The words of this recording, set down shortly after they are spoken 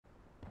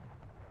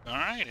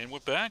Alright, and we're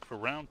back for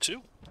round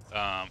 2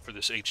 for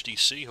this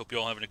HDC. Hope you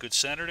all having a good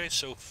Saturday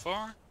so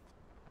far.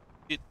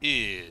 It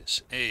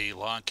is a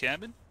log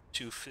cabin,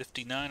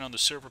 259 on the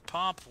server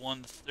pop,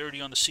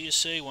 130 on the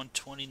CSA,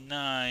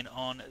 129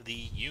 on the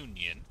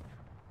Union.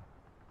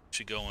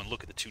 Should go and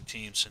look at the two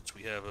teams since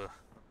we have a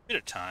bit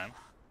of time,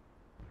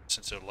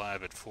 since they're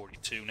live at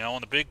 42. Now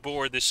on the big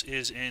board, this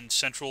is in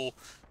central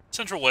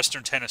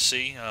western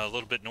Tennessee, a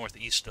little bit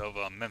northeast of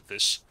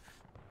Memphis.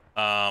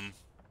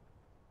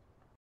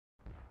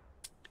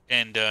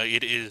 And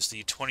it is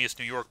the 20th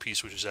New York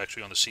piece, which is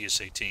actually on the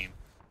CSA team,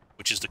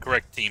 which is the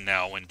correct team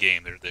now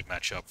in-game. They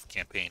match up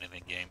campaign and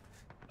in-game,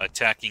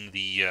 attacking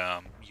the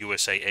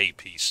USAA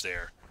piece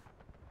there.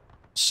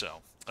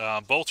 So,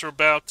 both are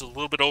about a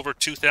little bit over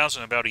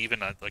 2,000, about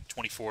even, like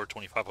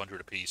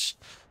 2,500 apiece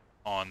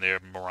on their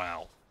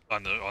morale,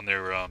 on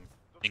their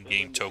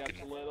in-game token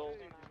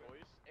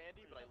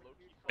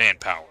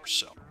manpower.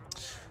 So,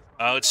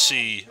 let's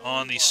see.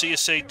 On the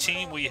CSA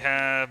team, we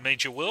have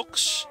Major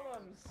Wilkes.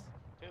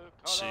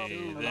 Let's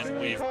see, then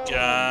we've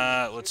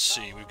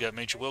got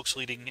Major Wilkes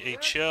leading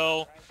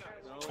HL,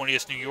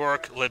 20th New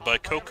York led by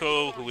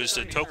Coco, who is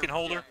the token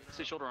holder.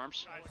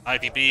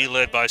 IVB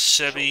led by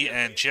Sebi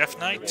and Jeff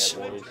Knight.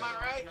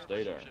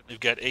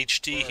 We've got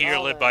HD here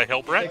led by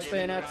Hellbrat.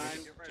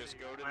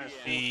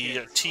 The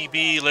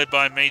TB led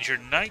by Major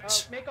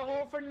Knight. Make a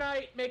hole for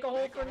Knight, make a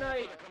hole for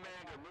Knight.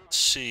 Let's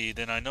see,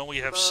 then I know we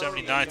have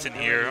 79th in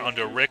here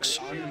under Ricks.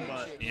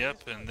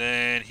 Yep, and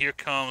then here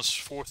comes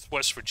 4th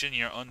West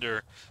Virginia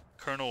under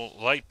Colonel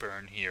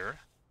Lightburn here.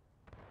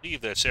 I believe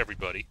that's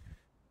everybody.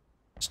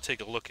 Let's take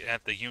a look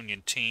at the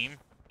Union team.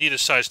 Neither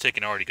side's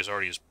taking Artie because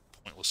Artie is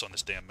pointless on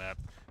this damn map.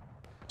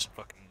 It's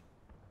fucking...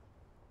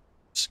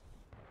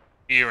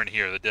 Here and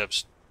here, the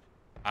devs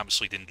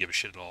obviously didn't give a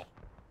shit at all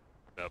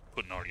about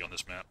putting Artie on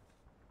this map.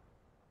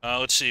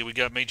 Let's see, we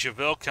got Major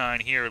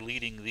Velkine here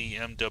leading the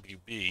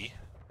MWB.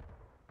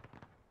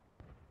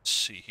 Let's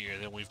see here,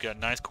 then we've got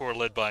 9th Corps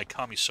led by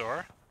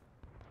Commissar.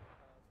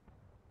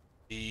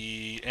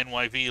 The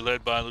NYV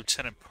led by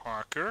Lieutenant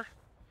Parker.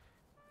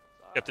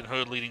 Captain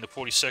Hood leading the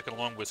 42nd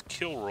along with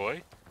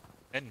Kilroy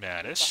and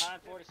Mattis.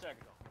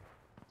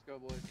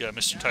 Got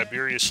Mr.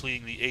 Tiberius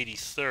leading the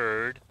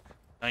 83rd.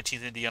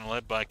 19th Indiana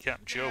led by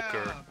Captain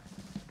Joker.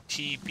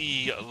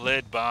 TB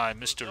led by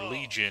Mr.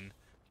 Legion.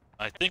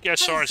 I think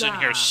SR is in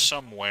here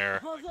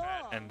somewhere.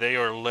 And they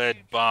are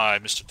led by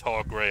Mr.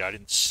 Tall Gray. I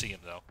didn't see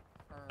him though.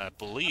 I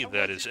believe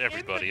that is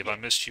everybody. If I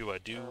missed you, I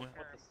do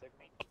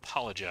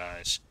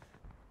apologize.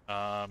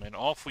 And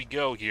off we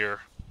go here.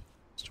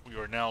 So we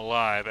are now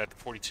live at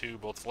 42.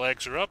 Both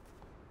flags are up.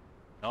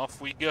 And off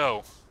we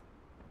go.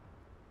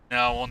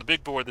 Now, on the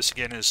big board, this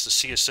again is the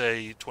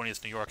CSA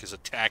 20th New York is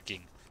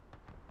attacking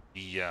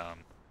the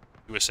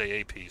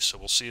USAA piece. So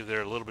we'll see if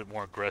they're a little bit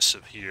more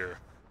aggressive here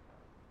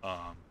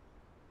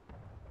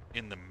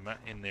in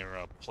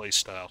their play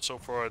style. So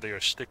far, they are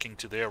sticking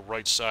to their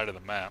right side of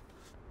the map.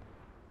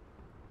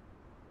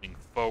 Moving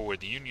forward,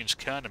 the Union's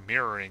kind of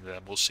mirroring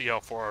them. We'll see how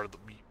far the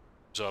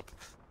moves up.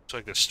 Looks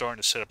like they're starting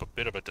to set up a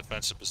bit of a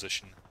defensive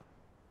position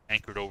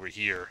anchored over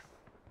here.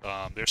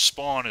 Their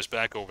spawn is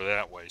back over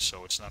that way,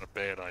 so it's not a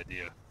bad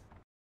idea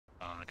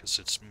because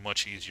it's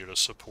much easier to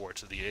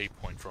support the A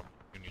point from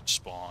Union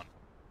spawn.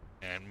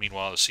 And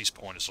meanwhile, the C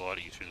point is a lot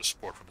easier to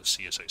support from the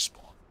CSA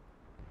spawn.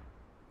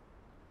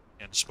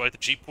 And despite the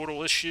G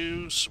portal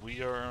issues,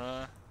 we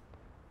are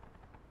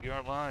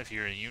live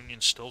here.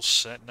 Union's still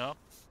setting up,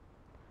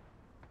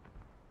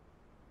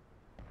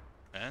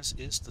 as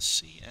is the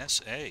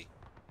CSA.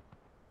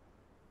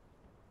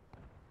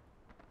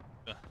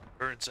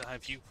 Bird's eye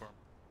view from.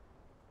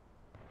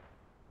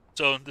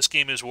 So this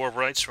game is War of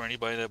Rights for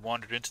anybody that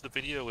wandered into the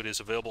video. It is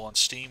available on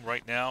Steam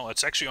right now.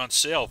 It's actually on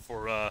sale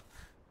for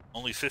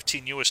only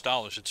 $15 US.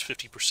 It's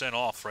 50%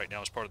 off right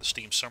now as part of the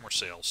Steam summer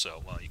sale.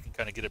 So you can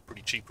kind of get it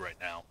pretty cheap right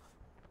now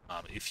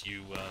if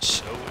you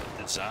so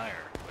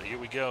desire. But here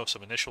we go.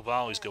 Some initial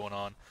volleys going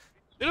on.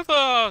 Bit of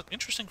a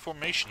interesting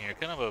formation here.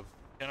 Kind of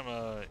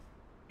a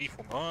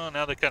oh,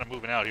 now they're kind of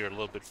moving out here a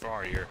little bit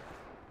far here.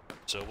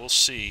 So we'll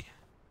see.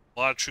 A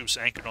lot of troops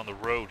anchored on the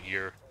road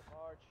here.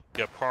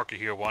 Got Parker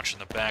here watching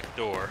the back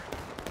door.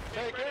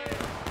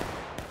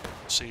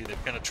 See,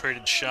 they've kind of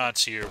traded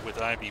shots here with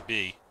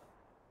IVB.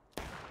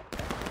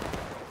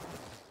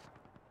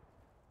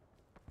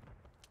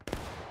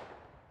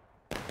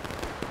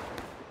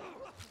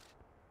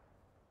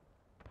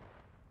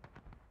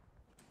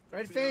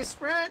 Red face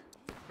sprint.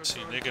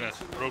 See, they're gonna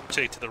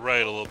rotate to the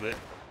right a little bit.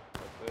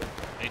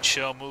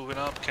 HL moving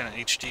up, kind of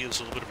HD is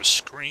a little bit of a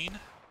screen.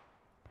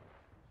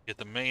 Get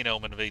the main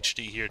element of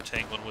HD here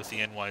tangling with the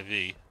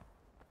NYV.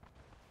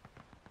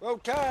 Roll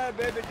time,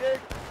 baby dick.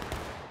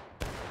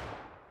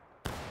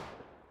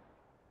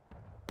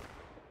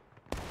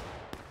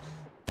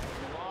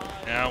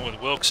 Now with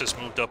Wilkes has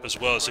moved up as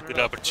well, it's a good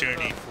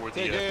opportunity for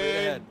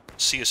the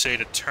CSA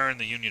to turn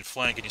the Union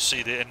flank, and you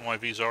see the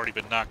NYV's already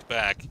been knocked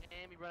back.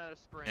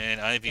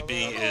 And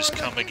IVB is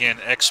come again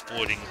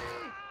exploiting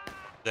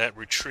that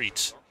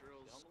retreat.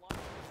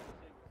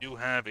 You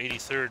have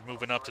 83rd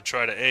moving up to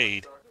try to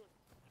aid.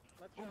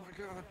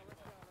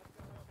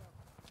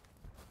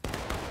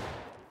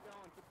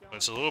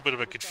 It's a little bit of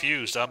a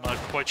confused. I'm not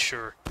quite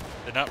sure.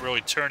 They're not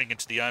really turning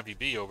into the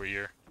IVB over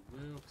here.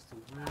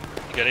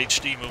 You got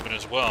HD moving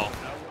as well.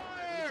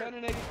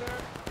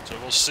 So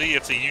we'll see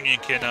if the Union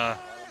can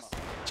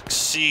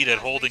succeed at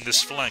holding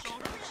this flank.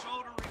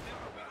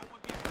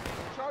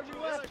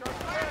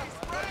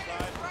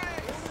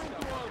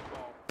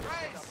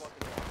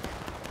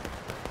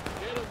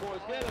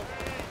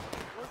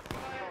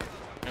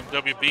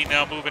 MWB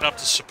now moving up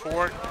to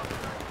support.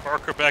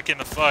 Parker back in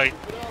the fight.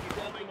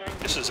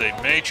 This is a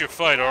major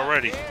fight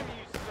already.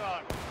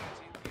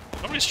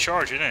 Somebody's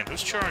charging in.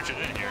 Who's charging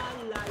in here?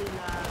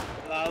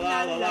 La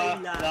la la la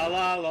la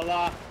la la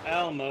la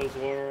Elmo's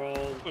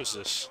World. Who is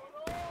this?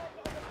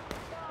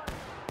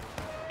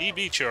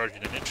 EB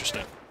charging in.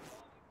 Interesting.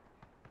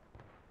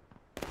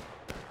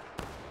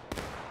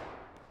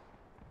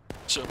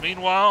 So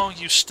meanwhile,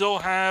 you still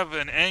have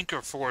an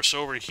anchor force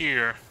over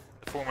here.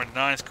 The former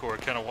 9th Corps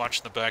kind of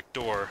watching the back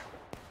door.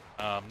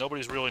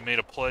 Nobody's really made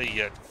a play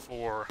yet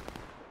for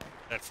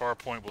that far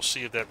point. We'll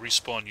see if that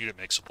respawn unit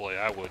makes a play.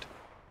 I would.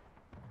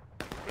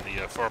 For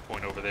the far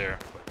point over there.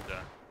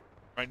 But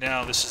right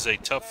now, this is a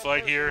tough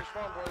fight here.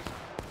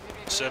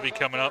 Sevi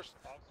coming up.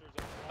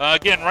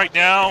 Again, right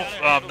now,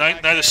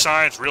 neither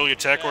side's really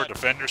attacker or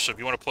defender, so if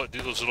you want to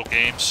do those little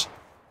games,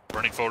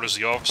 running photos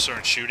of the officer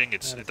and shooting,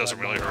 it doesn't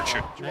really hurt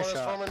you.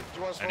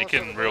 And you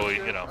can really,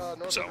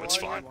 so it's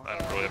fine. I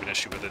don't really have an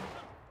issue with it.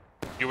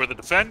 If you were the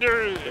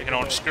defender,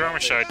 on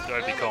skirmish,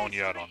 I'd be calling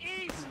you out on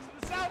it.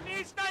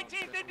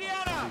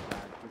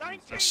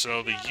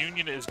 So the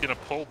Union is going to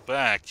pull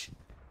back.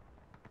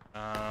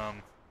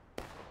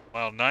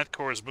 While 9th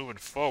Corps is moving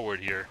forward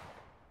here.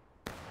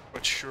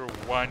 Not sure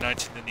why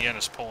 19th Indiana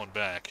is pulling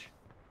back.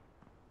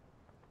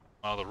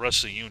 While the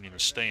rest of the Union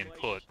is staying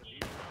put.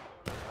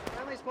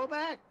 Families, pull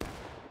back.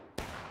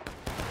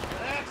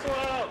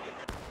 Maxwell!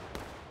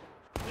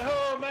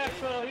 No,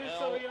 Maxwell, he's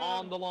so young.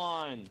 On the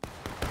line.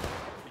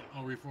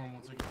 I'll reform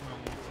once I get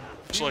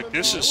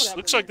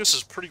Looks like this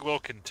is pretty well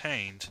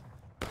contained.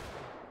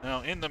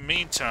 Now, in the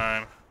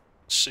meantime,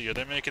 let's see, are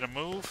they making a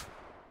move?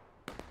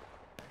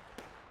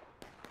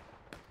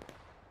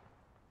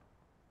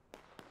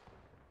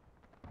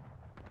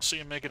 See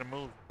him making a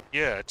move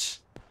yet.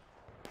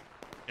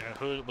 Yeah,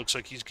 Hood looks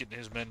like he's getting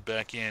his men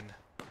back in.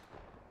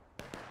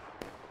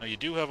 Now you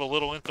do have a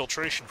little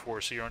infiltration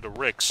force here under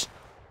Ricks.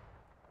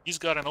 He's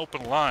got an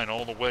open line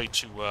all the way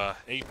to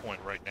A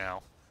point right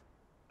now.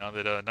 Now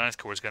that 9th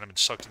Corps has got him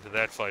sucked into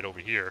that fight over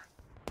here.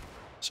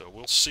 So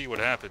we'll see what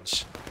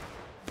happens.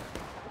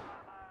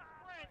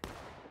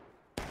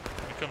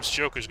 Here comes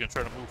Joker's going to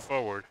try to move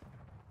forward.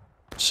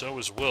 So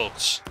is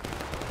Wilkes.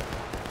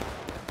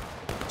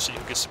 Let's see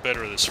who gets the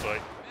better of this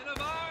fight.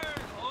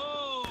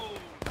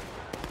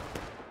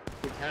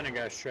 We kind of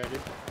got shredded.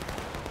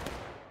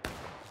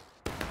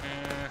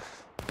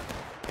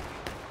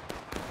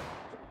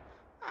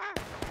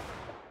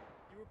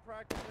 You were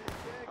practically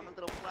I'm a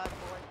little flat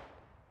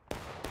boy.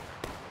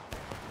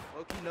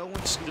 Loki, no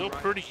one's Still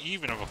pretty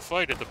even of a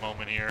fight at the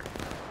moment here.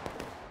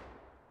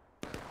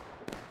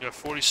 You got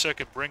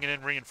 42nd bringing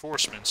in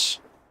reinforcements.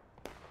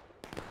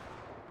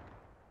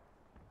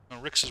 Now,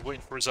 Ricks is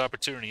waiting for his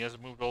opportunity. He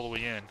hasn't moved all the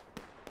way in.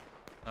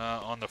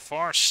 On the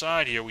far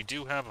side here, we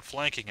do have a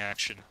flanking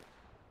action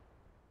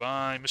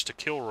by Mr.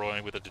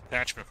 Kilroy with a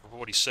detachment for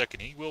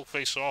 42nd. He will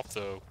face off,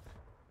 though.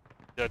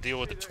 Got to deal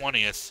with the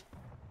 20th.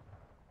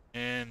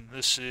 And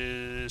this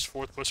is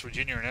 4th West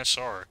Virginia and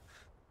SR.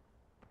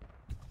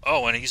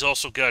 Oh, and he's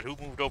also got, who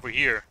moved over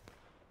here?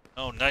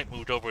 Oh, Knight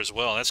moved over as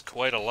well. That's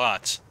quite a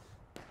lot.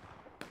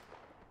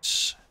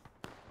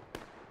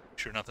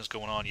 Sure nothing's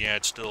going on. Yeah,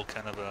 it's still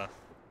kind of a...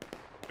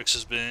 Ricks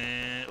has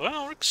been...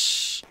 Well,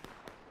 Ricks...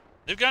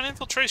 They've got an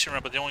infiltration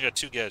run, but they only got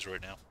 2 guys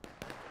right now.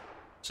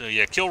 So,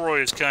 yeah, Kilroy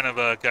has kind of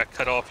got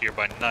cut off here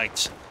by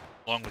Knight,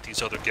 along with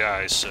these other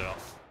guys, so...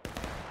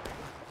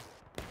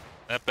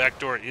 That back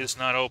door is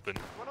not open.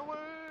 Run away!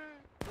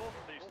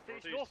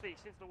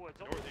 Northeast into the woods.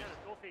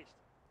 Northeast.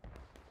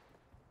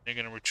 They're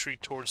going to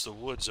retreat towards the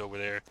woods over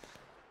there.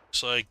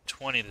 Looks like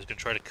 20 is going to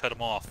try to cut them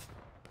off.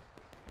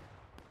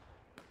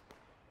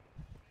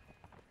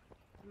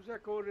 Who's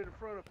that going in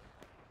front of?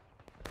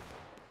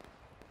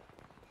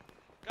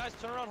 Guys,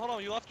 turn around. Hold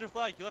on. You left your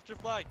flag. You left your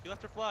flag. You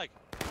left your flag.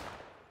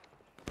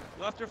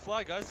 You left your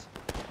flag, guys.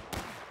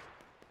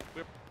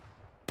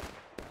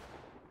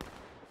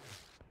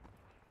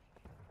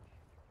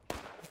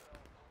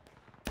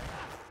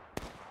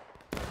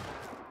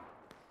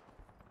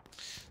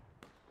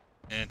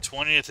 And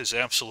 20th is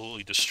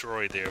absolutely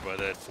destroyed there by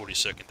that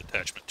 42nd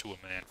detachment to a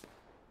man.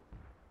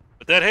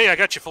 But that, hey, I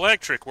got your flag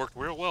trick worked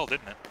real well,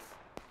 didn't it?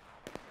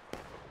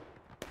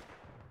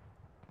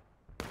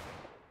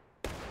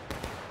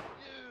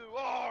 You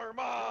are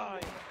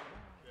mine!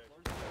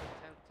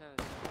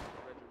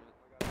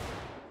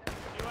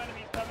 New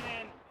enemies coming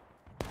in.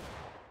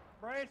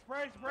 Brace!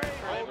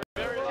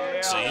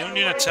 Is the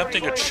Union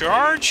attempting a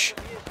charge?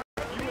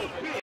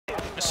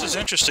 This is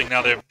interesting.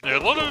 Now, they're a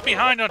little bit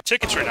behind on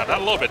tickets right now.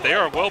 Not a little bit. They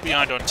are well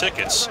behind on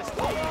tickets.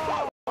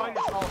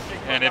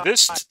 And if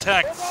this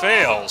attack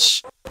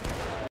fails,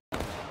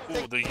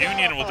 ooh, the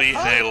Union will be in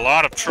a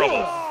lot of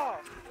trouble.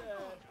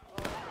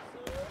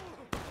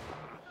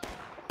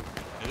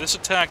 If this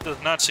attack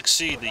does not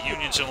succeed, the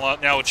Union's in a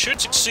lot. Now, it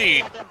should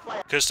succeed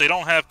because they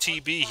don't have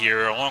TB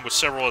here, along with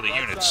several other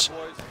units.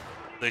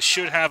 They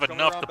should have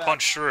enough to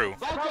punch through.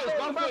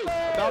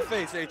 About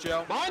face,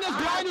 HL.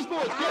 Behind us,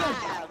 boys. Get him.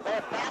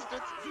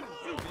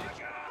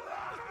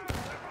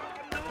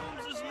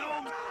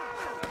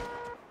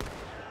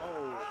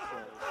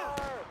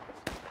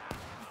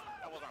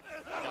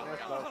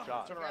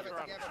 Turn around. Make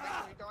sure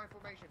you go in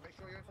formation. Make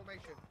sure you're in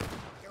formation.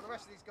 Kill the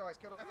rest of these guys.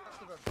 Kill the rest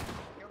of them.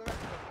 Kill the rest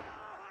of them.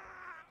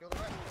 Kill the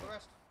rest. Kill the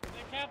rest.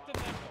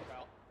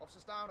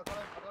 Officers down. I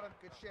got him.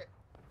 Good shit.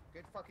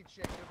 Good fucking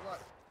shit. Good work.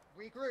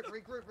 Regroup.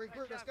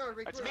 Let's go.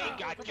 Regroup. That's me,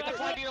 guys. Get the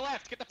flag to your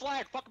left. Get the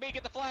flag. Fuck me.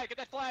 Get the flag. Get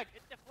that flag.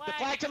 The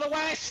flag to the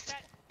west.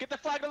 Get the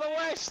flag to the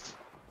west.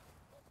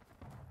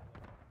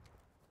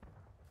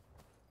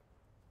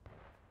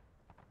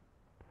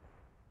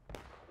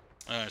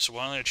 Alright, so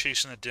while they're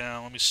chasing it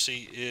down, let me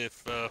see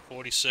if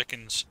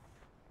 42nd's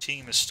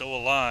team is still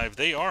alive.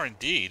 They are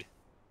indeed.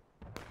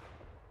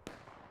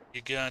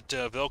 You got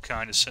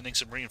Velkind is sending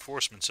some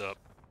reinforcements up.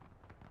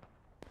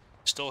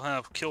 Still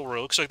have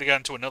Kilroy. Looks like they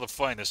got into another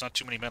fight. There's not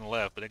too many men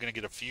left, but they're going to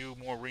get a few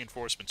more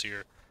reinforcements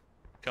here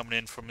coming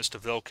in from Mr.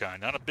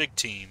 Velkind. Not a big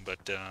team,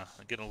 but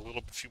getting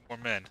a few more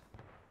men.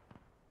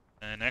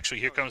 And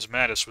actually, here comes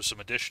Mattis with some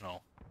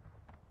additional.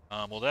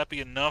 Will that be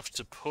enough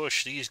to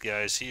push these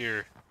guys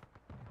here?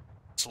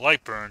 It's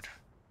Lightburn.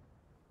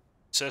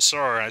 It's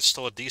SR. It's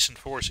still a decent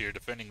force here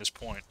defending this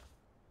point.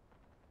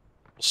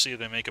 We'll see if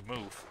they make a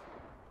move.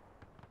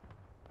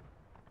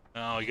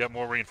 Oh, you got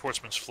more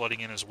reinforcements flooding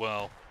in as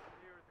well.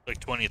 Like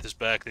 20th is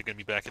back. They're going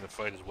to be back in the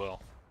fight as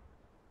well.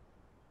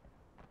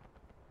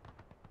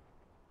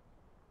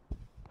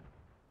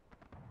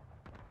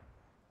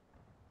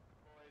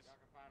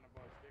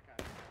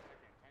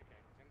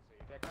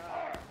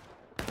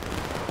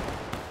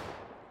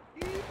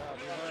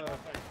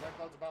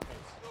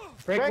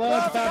 Break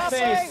loads about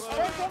face.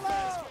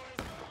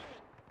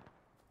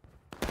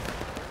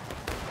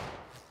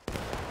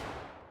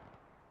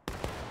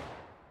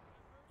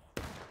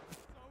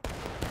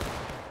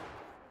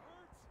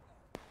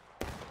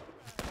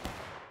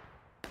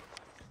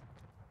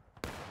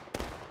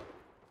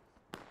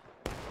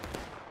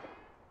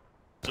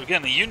 So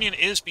again, the Union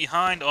is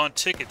behind on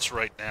tickets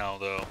right now,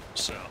 though.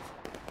 So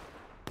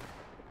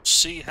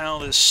see how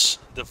this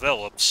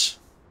develops.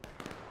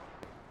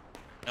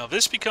 Now, if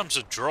this becomes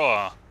a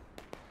draw,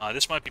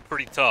 this might be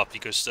pretty tough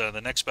because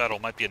the next battle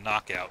might be a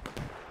knockout.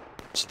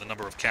 So the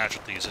number of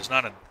casualties is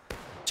not a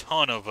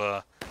ton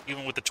of,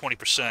 even with the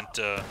 20%,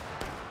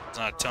 it's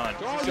not a ton.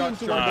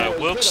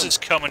 Wilkes is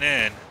coming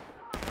in.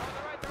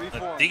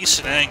 A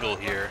decent angle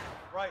here.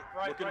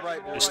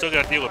 They still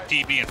got to deal with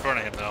PB in front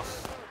of him, though.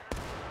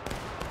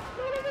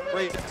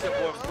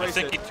 I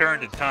think he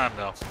turned in time,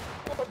 though.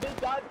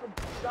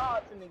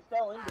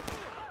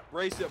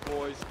 Race it,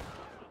 boys.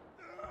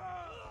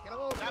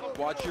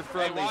 Watch your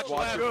friendlies.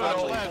 Watch your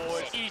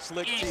friendlies.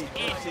 Slick T.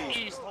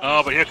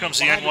 Oh, but here comes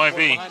the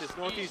NYV.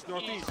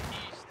 Northeast.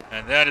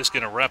 And that is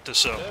going to wrap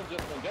this up.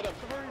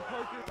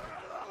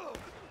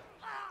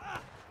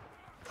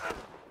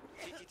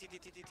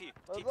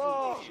 Let's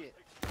go.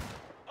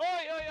 Oi,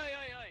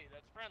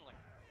 that's friendly.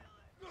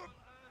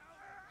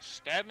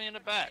 Stab me in the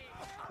back.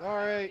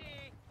 Alright.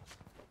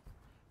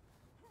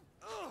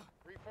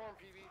 Reform,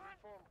 PV,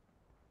 reform.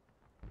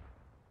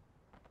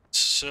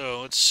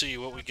 So, let's see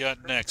what we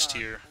got next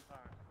here.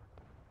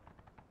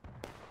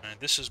 And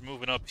this is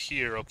moving up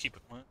here. I'll keep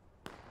it.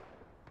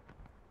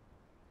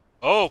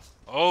 Oh,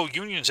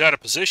 Union's out of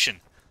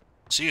position.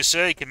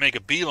 CSA can make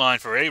a beeline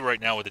for A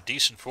right now with a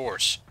decent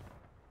force.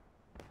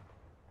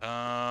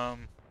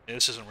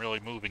 This isn't really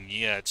moving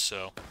yet,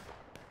 so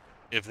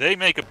if they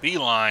make a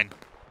beeline,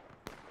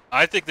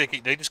 I think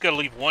they just got to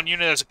leave one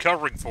unit as a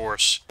covering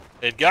force.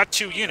 They've got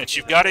two units.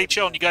 You've got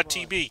HL and you got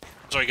TB.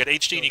 Sorry, you got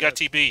HD and you got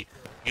TB.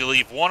 You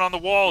leave one on the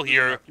wall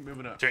here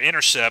to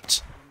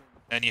intercept,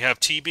 and you have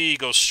TB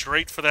go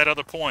straight for that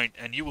other point,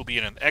 and you will be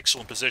in an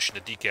excellent position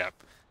to decap.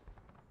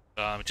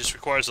 It just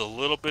requires a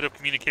little bit of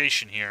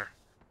communication here.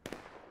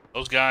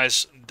 Those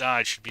guys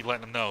died, should be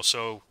letting them know.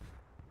 So,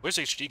 where's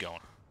HD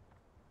going?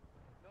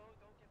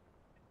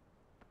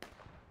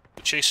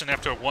 You're chasing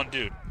after one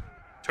dude.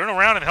 Turn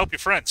around and help your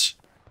friends.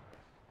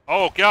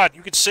 Oh, God,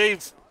 you can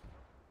save.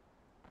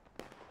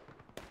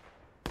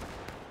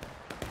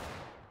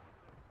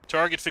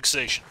 Target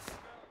fixation.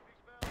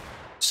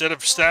 Instead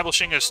of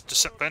establishing a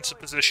defensive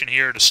position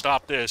here to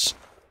stop this,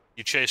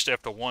 you chased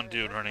after one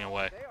dude running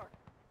away.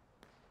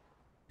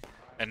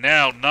 And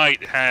now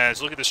Knight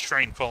has, look at this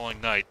train following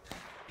Knight.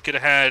 You could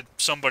have had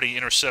somebody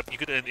intercept, you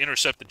could have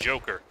intercepted the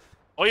Joker.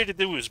 All you had to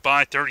do was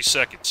buy 30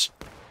 seconds.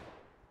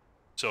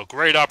 So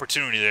great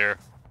opportunity there.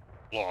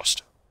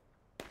 Lost.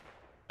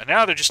 And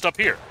now they're just up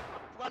here.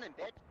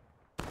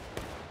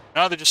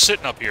 Now they're just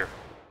sitting up here,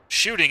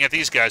 shooting at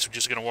these guys who are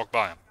just going to walk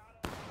by them.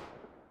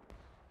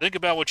 Think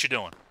about what you're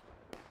doing.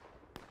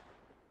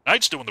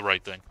 Knight's doing the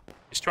right thing.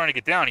 He's trying to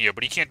get down here,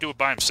 but he can't do it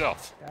by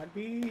himself. That'd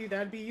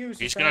be you.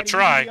 He's gonna Society,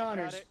 try. do the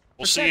honors.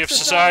 We'll see if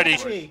Protect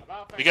society.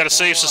 We gotta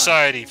save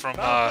society from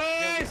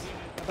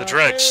the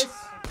dregs.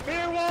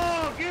 Spear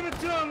wall, give it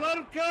to them, let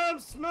them come,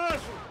 smash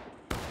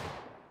them.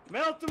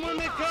 Melt them when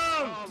they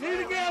come.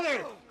 Stay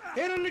together.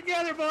 Hit them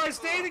together, boys.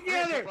 Stay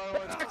together.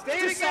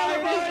 Stay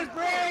together, boys.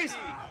 Brace.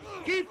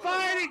 Keep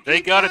fighting. They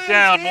keep got it fighting.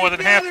 down Stay more than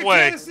together,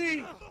 halfway.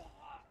 Tennessee.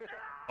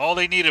 All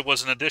they needed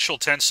was an additional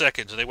 10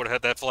 seconds, and they would have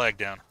had that flag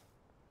down.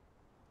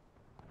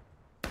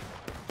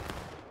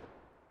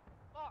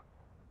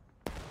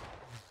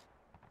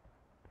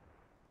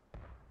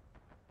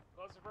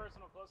 Close and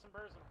personal, close and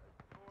personal.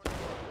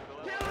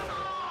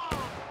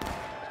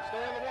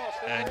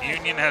 And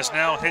Union has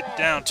now hit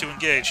down to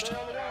engaged.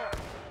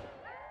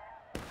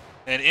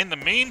 And in the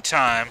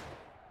meantime,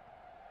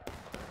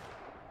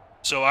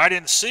 so I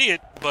didn't see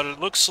it, but it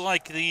looks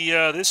like the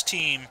this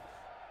team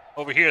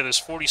over here, this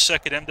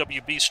 42nd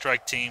MWB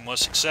strike team, was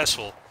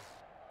successful,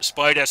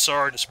 despite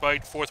SR,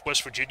 despite 4th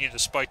West Virginia,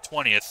 despite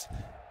 20th,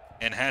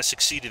 and has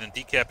succeeded in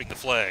decapping the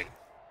flag.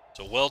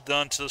 So well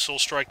done to this whole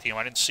strike team.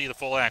 I didn't see the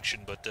full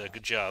action, but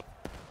good job.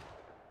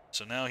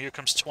 So now here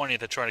comes 20th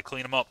to try to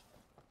clean them up.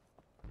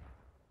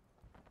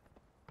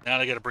 Now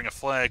they got to bring a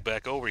flag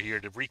back over here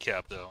to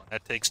recap, though. And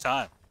that takes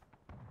time.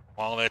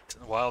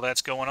 While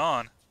that's going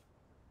on,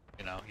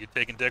 you know, you're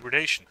taking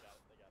degradation.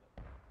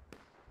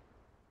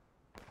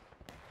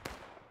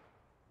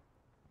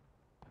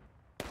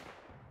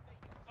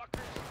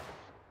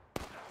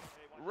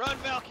 Run,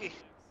 Melky.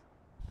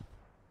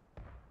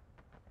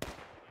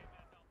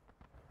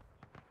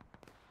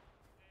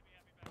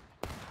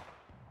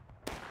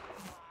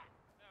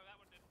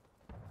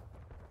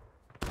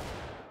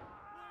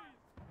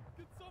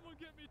 Can someone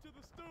get me to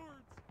the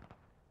stewards?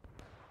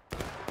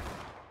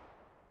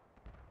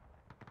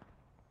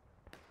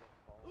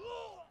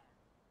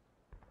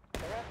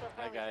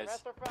 Hi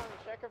guys.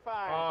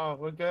 Oh,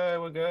 we're good.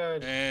 We're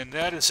good. And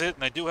that is it.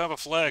 And I do have a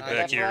flag I back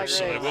got here, flag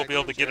so ready. I will be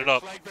able to get it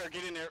up. Flag bearer,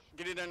 get in there.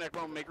 Get in there in that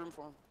room. Make room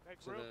for him.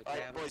 All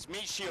right, boys,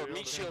 meet shield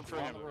for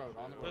him.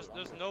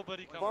 There's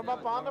nobody coming. Form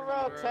up on the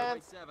road,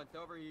 TENN.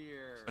 Over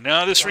here. And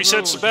now this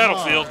resets the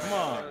battlefield.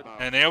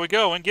 And there we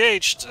go,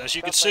 engaged, as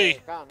you can see.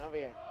 Come on, over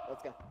here.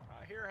 Let's go.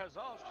 Here has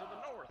us to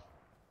the north.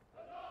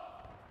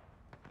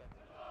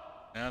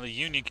 Now the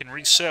Union can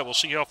reset. We'll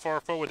see how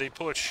far forward they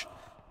push.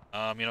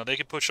 You know, they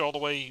can push all the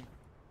way,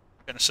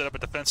 kind of set up a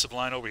defensive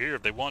line over here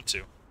if they want to.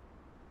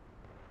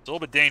 It's a little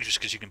bit dangerous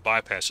because you can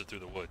bypass it through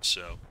the woods,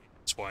 so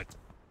that's why it's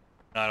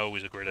not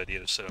always a great idea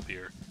to set up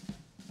here.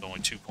 With only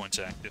 2 points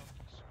active.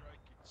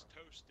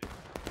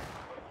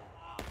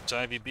 It's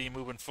IVB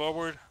moving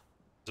forward.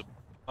 There's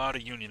a lot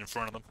of Union in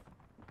front of them.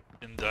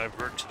 And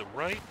divert to the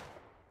right.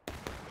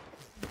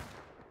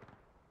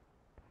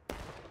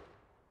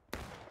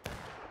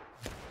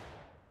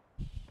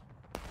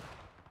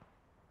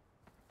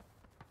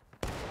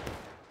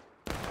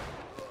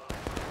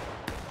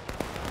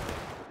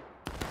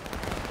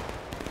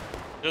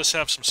 Does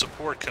have some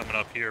support coming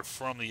up here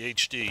from the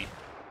HD.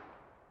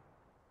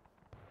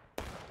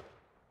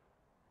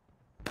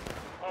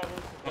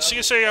 Well,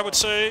 CSA, I would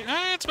say,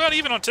 it's about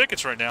even on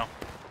tickets right now.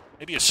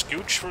 Maybe a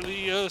scooch for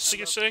the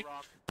CSA.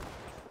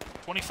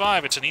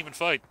 25, it's an even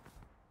fight.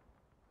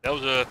 That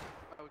was a...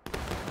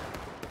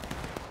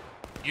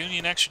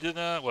 Union actually did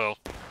that. Well,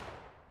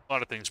 a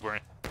lot of things were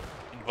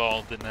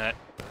involved in that.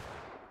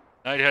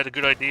 Knight had a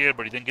good idea,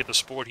 but he didn't get the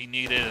support he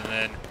needed, and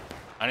then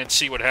I didn't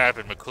see what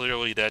happened, but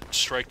clearly that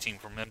strike team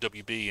from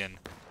MWB and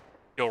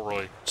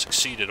Gilroy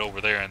succeeded over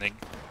there, and they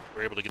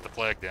were able to get the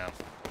flag down.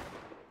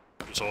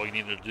 Which was all you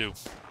needed to do.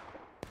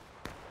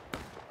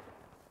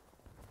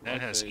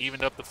 That has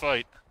evened up the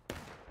fight.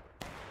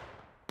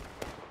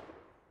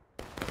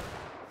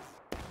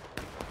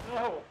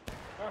 No.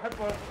 All right,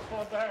 boys,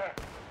 fall back.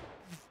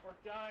 We're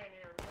dying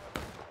here.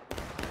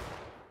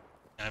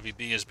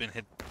 IVB has been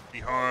hit pretty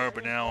hard,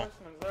 but now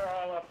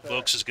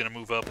Vokes is going to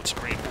move up with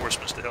some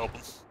reinforcements to help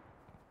him.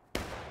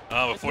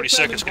 Oh, but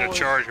 42nd is going to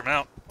charge him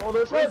out. Oh,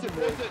 there's Reggie.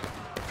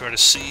 Try to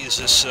seize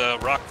this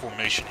rock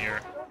formation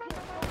here.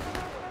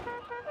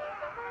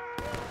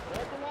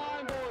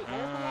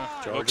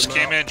 Vokes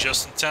came in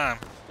just in time.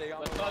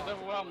 Let's not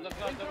overwhelm. Let's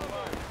not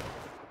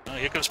overwhelm.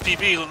 Here comes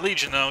PB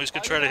Legion, though. He's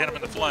going to try to hit him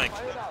in the flank.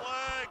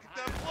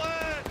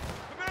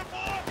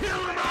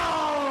 Kill them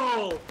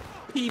all!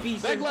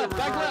 PB's Back in left, the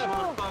back reverse,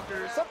 left.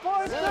 motherfuckers.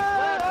 Support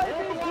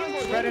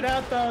that! Spread it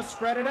out, though.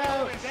 Spread it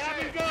out. Stab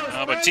and go.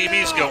 Oh, but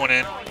TB's going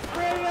in.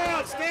 Spread it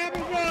out. Stab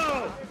and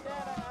go.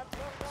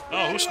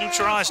 Oh, who's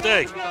neutralized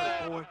A?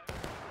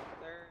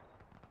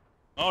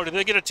 Oh, did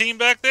they get a team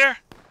back there?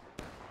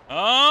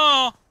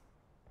 Oh!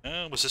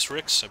 Was this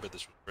Rick's? I bet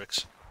this was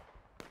Rick's.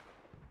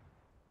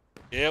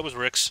 Yeah, it was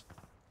Rick's.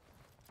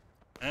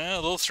 A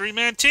little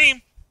three-man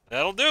team.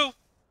 That'll do.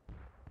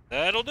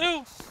 That'll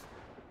do.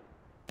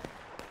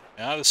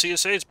 Now the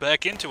CSA is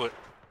back into it.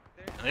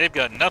 And they've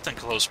got nothing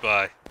close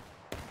by.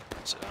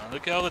 So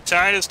look how the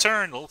tide has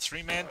turned. Little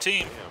three-man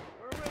team.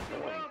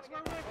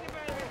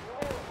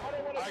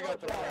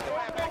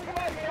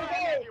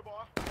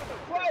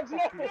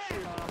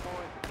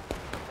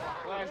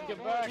 guys,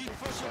 get back. Keep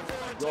pushing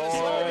forward, Go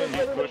Tennessee.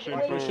 ahead. Keep pushing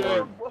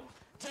forward.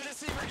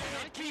 Tennessee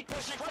Brigade, keep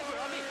pushing forward.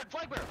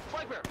 Flag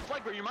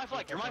bearer, you're my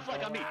flag,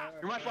 on me.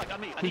 You're my flag, on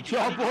me. Good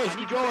job, boys.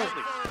 Keep going.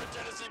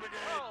 Tennessee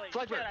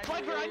Brigade.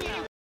 Flag bearer, I need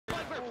you.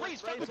 Flag bearer,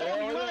 please, fuck with me.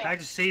 Back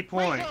to C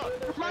point.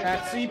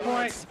 At C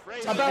point.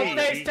 About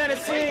face,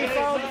 Tennessee.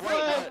 Follow the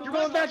flag. We're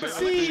going back to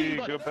C.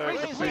 Go back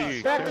to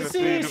C. Back to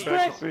C.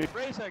 Sprint.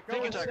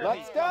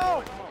 Let's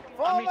go.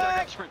 Fall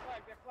back.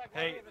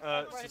 Hey,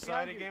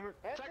 Society Gamer.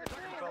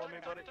 Follow me,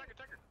 buddy.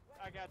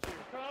 I got you.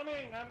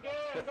 Coming. I'm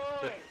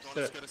going.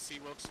 Let's go to C,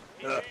 Wilkes.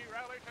 Rally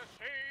to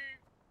C.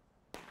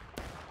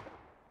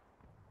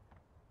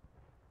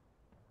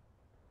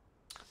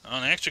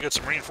 Oh, they actually got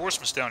some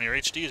reinforcements down here.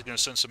 HD is going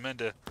to send some men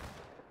to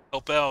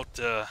help out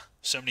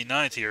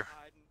 79th here.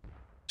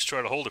 Just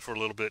try to hold it for a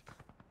little bit.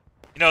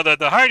 You know,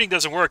 the hiding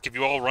doesn't work if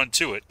you all run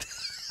to it.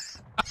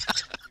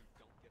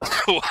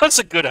 Well, that's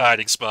a good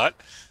hiding spot.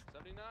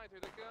 79, here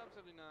they come,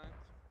 79.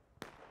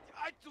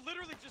 I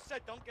literally just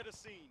said don't get a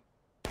scene.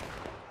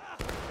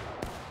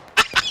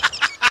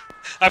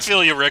 I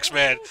feel you, Rex,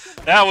 man.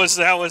 That was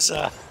that was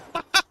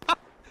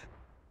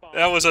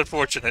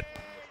unfortunate.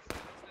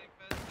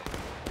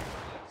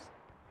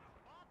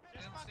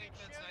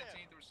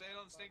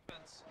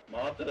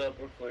 Mopped it up,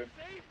 we're clear.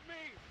 Save me!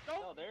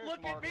 Don't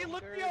look at me,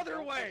 look the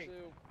other way!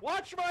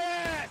 Watch my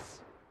ass!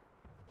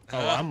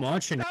 Oh, I'm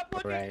watching it, Stop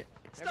looking, right.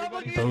 stop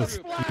looking at Both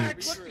the flag!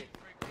 groups.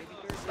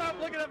 Stop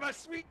looking at my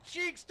sweet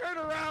cheeks! Turn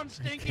around,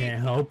 Stinky!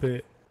 Can't help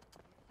it.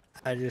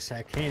 I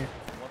can't.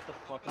 What the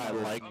fuck I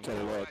like to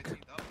look.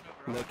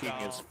 Looking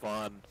is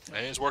fun.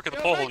 Hey, he's working the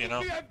You're pole, making you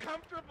know. me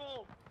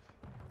uncomfortable.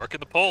 Working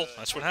the pole.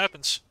 That's what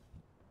happens.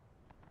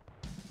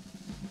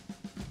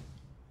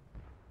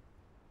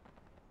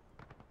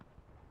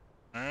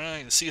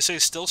 Alright, the CSA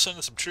is still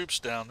sending some troops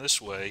down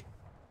this way.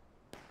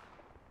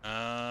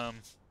 Might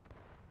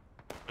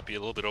be a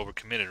little bit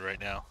overcommitted right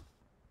now.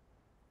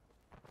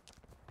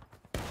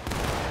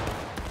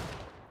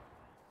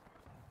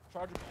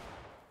 Charge him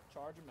out.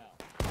 Charge him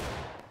out.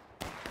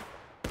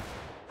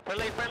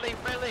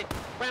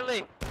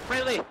 Friendly.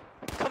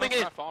 Coming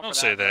in. Don't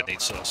say that,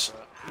 needs sus.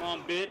 Come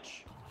on,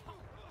 bitch.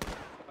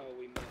 Oh,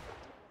 we missed.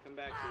 Come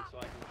back here so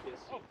I can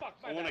kiss you. Oh, fuck,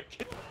 I want to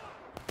kiss.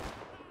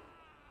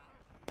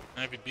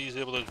 Navy B is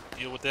able to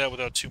deal with that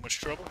without too much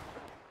trouble.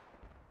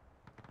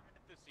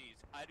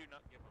 I do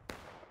not give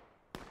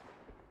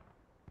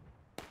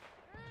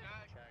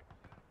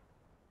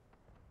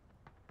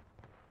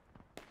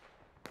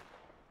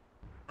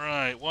a...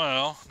 Right,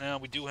 well, now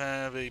we do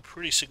have a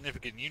pretty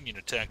significant Union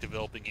attack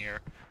developing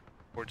here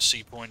towards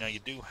C point. Now you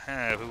do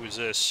have, who is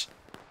this?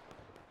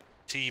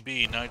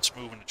 TB, Knight's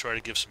moving to try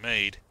to give some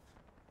aid.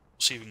 We'll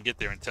see if we can get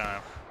there in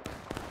time.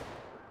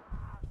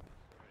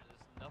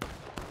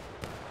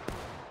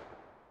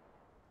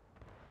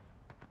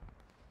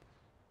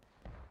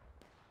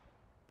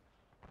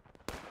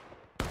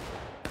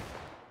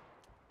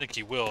 I think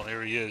he will, and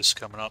there he is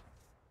coming up.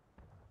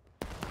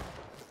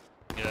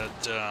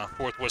 Got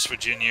 4th West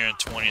Virginia and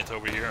 20th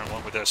over here, and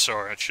one with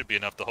SR. That should be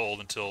enough to hold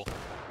until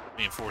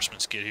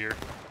reinforcements get here.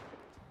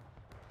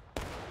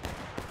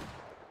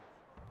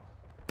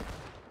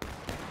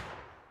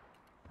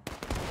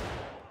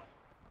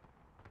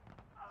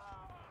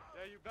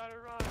 Yeah, you better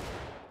run.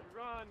 You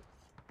run.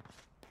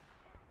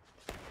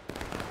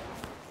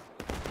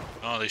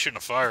 Oh, they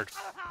shouldn't have fired.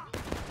 I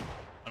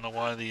don't know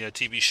why the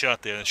TB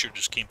shot there. They should have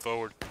just came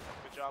forward.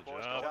 Good job,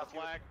 boys. Good job,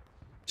 flag.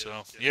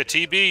 So, yeah,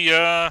 TB,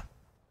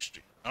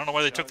 I don't know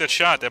why they took that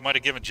shot. That might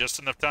have given just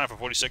enough time for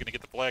 42nd to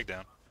get the flag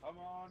down. Come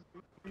on.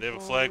 They have a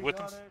flag with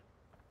them.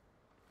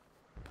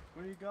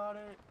 We got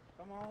it.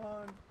 Come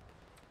on.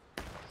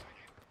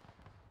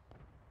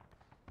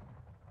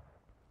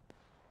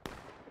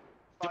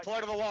 Deploy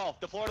to the wall.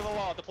 Deploy to the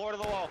wall. Deploy to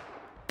the wall.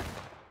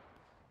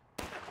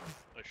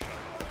 Nice shot.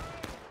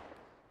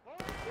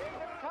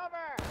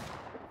 Cover.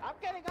 I'm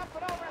getting up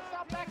and over and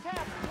stop that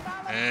cap.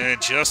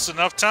 And just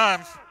enough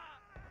time.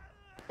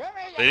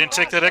 They didn't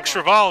take that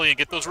extra volley and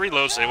get those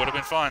reloads, they would have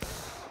been fine.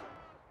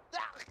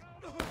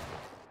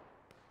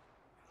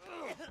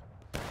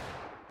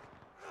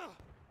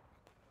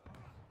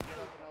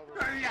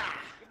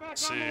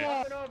 Let's see.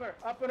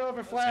 Up and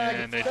over flag.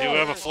 And they do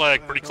have a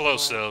flag pretty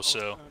close, though,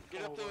 so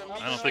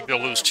I don't think they'll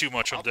lose too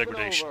much on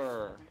degradation.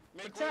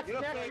 Protect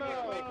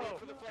Necmo.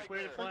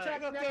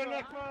 Protect up there,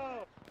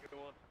 Necmo.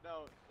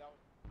 No.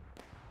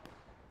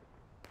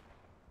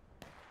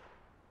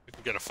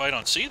 We got a fight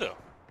on C, though.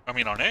 I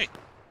mean, on A.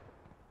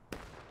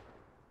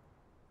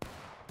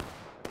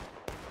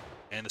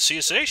 And the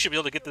CSA should be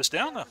able to get this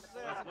down, though.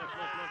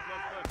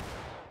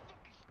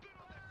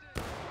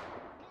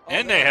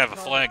 And they have a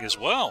flag as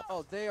well.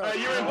 Oh, they are.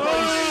 You're in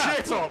putting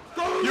shit up.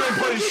 You're in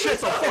putting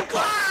shit up. Fuck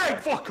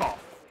off. Fuck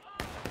off.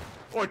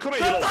 Oi, come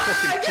here, you little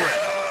fucking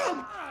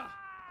twit.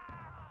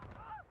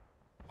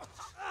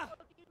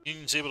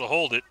 Union's able to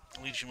hold it.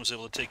 Legion was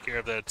able to take care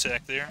of that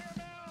attack there.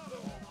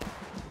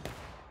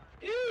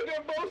 You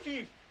get both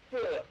you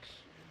fucks.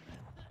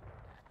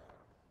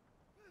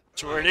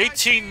 So we're at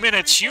 18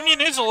 minutes.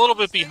 Union is a little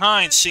bit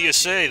behind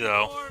CSA,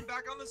 though.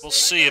 We'll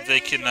see if they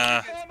can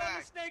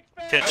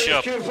catch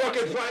up.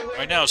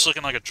 Right now it's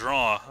looking like a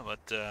draw,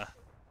 but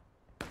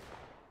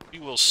we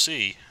will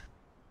see.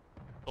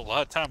 A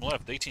lot of time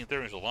left.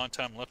 18:30 is a long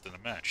time left in the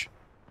match.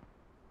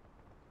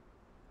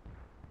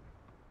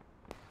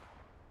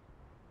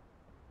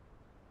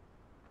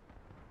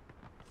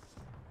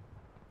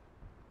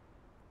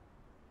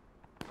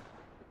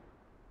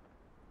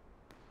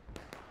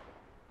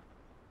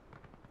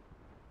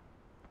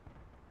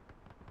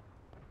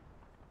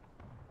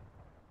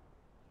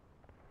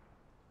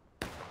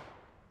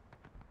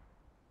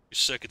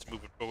 Seconds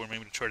moving forward,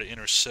 maybe to try to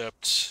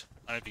intercept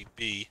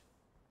IVB.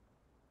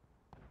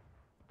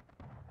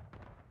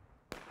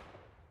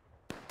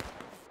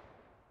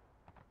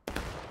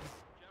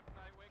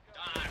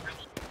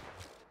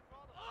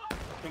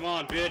 Come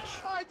on, bitch.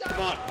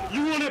 Come on.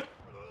 You want it?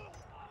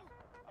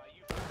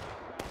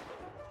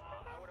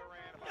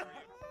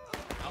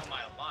 How am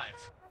I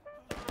alive?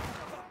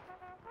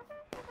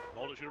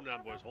 Hold it, shoot him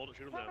down, boys. Hold it,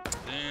 shoot him down.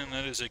 And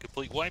that is a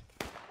complete wipe.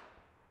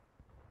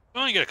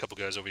 Oh, you got a couple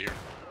guys over here.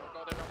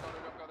 Don't go there.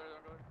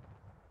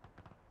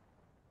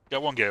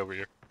 Got one guy over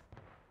here.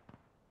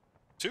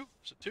 Two?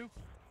 Is it two?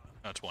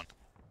 No, it's one.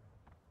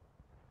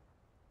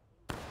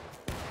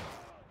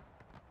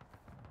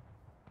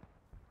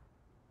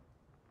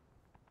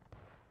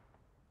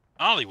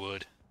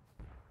 Hollywood.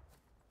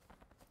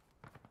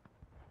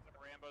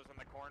 Rambo's in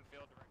the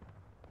cornfield.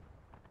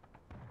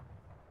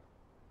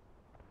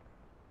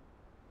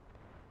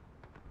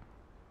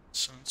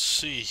 So let's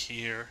see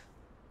here.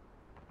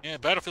 Yeah,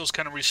 Battlefield's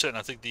kind of resetting.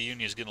 I think the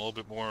Union is getting a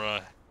little bit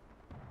more,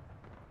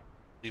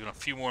 leaving a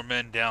few more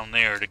men down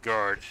there to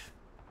guard.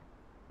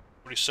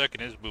 42nd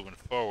is moving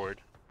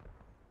forward.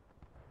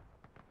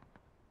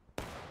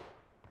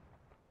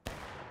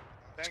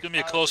 It's going to be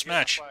a close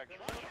match.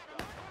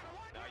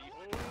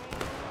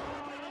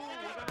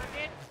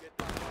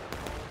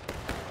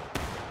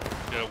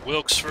 Got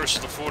Wilkes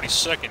versus the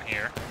 42nd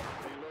here.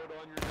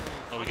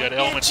 Oh, we got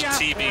elements of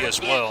TB as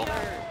well.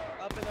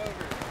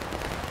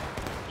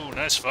 Ooh,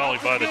 nice volley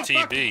by the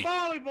TB.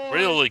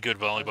 Really good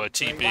volley by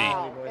TB.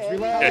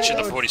 Catching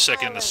the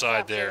 42nd in the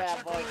side there.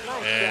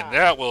 And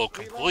that will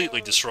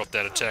completely disrupt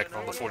that attack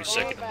from the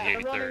 42nd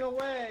and the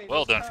 83rd.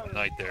 Well done from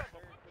Knight there.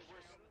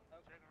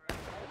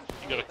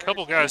 You got a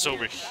couple guys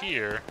over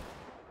here.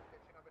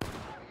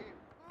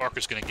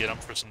 Parker's going to get them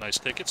for some nice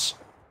tickets.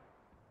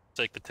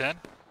 Take the 10.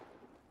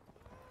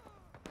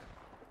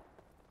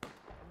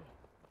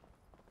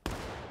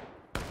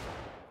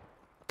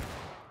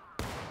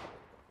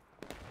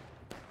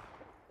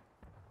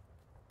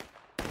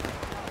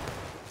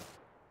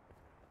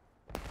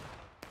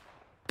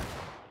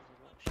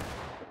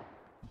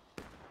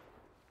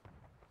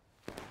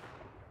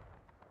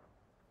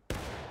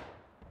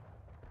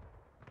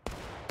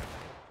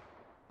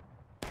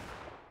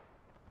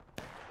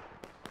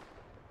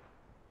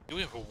 We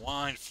have a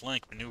wide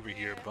flank maneuver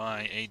here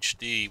by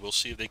HD. We'll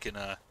see if they can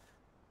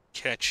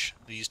catch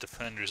these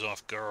defenders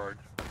off guard.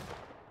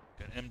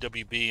 Got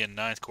MWB and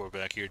 9th Corps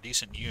back here.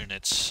 Decent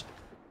units.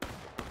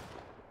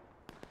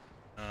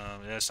 Yeah,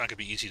 it's not going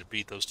to be easy to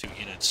beat those two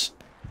units.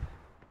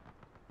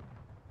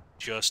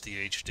 Just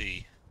the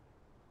HD.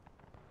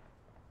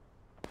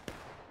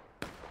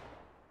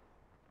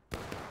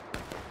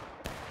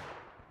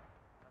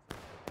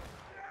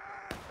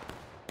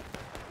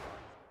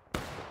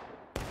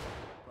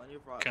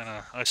 Kind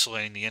of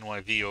isolating the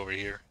NYV over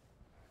here.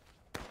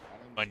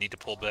 Might need to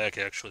pull back,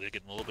 actually. They're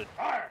getting a little bit...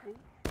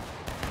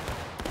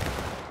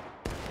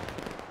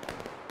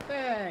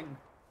 Dang!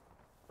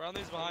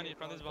 Friendly's behind you,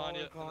 friendly's behind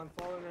you.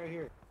 Falling right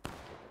here.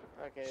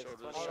 Okay,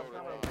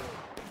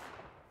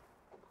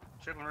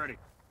 Chitlin ready.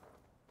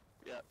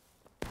 Yeah.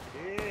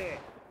 Yeah.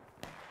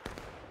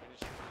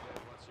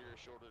 Once you're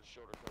shoulder to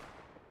shoulder.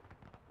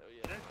 Oh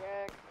yeah.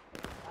 Check.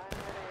 I'm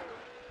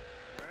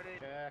ready.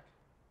 Check.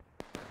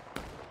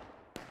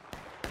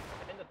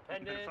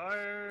 Independent.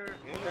 Fire.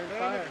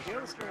 Fire. Give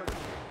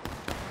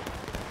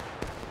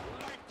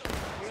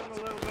him a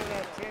little bit of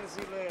that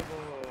Tennessee lead, boys.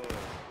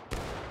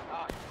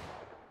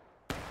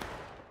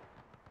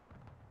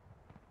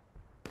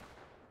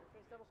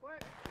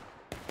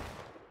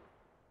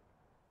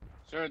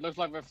 Sir, it looks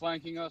like they're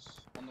flanking us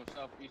on the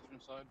southeastern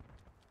side.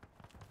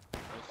 I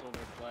saw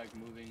their flag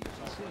moving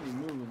southwest. I see you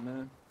moving,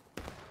 man.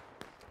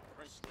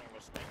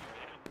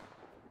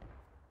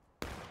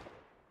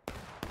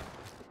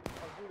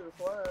 I'll do the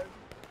flag.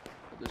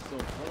 They're still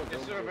forward.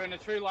 Yes, sir, we're in the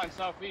tree line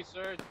southeast,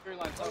 sir. The tree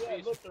line southeast.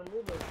 Yeah, look, they're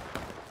moving.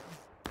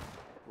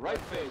 Right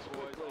face,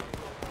 boys.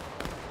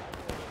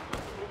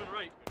 Moving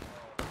right.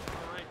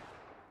 All right.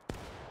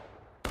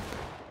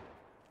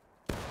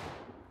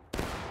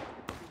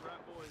 Two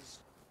rat boys.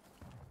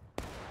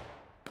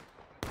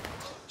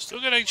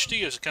 Still got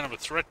HD as kind of a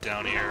threat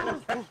down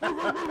here.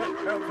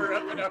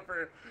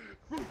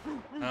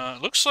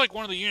 It looks like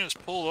one of the units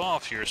pulled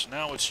off here, so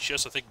now it's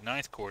just, I think,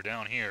 9th Corps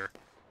down here.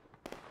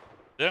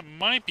 That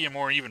might be a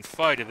more even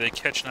fight if they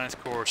catch 9th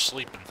Corps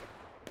sleeping.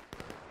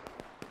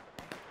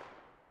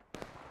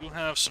 We'll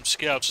have some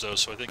scouts, though,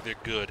 so I think they're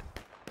good.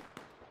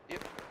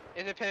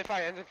 Independent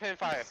fire, independent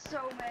fire.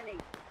 So many.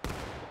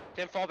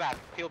 Then fall back,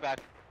 peel back.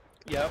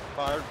 Yep,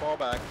 fired, fall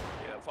back.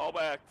 Yeah, fall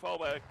back, fall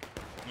back.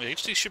 I mean,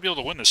 HT should be able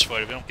to win this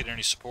fight if they don't get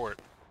any support.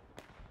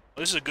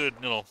 This is a good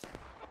little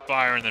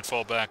fire and then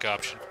fall back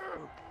option.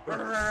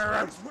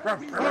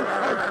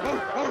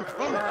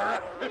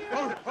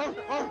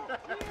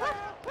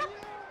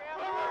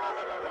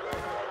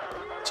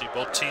 See,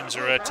 both teams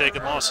are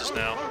taking losses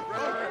now.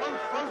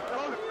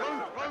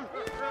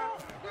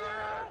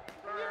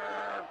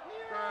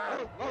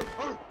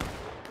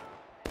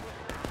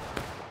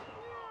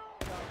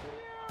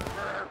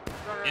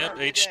 Yep,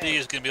 HD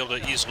is going to be able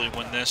to easily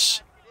win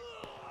this.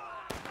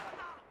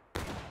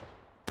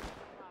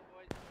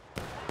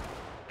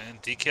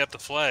 And decap the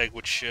flag,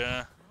 which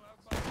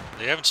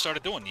they haven't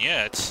started doing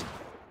yet.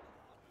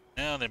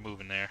 Now they're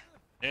moving there.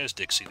 There's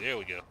Dixie. There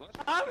we go.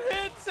 I'm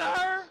hit,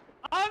 sir!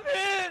 I'm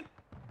hit!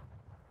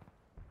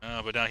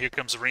 But now here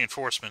comes the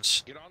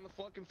reinforcements. Get on the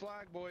fucking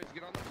flag, boys.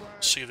 Get on the flag.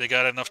 See if they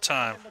got enough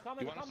time.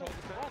 You want us to hold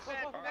the fence?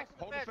 Alright,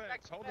 hold the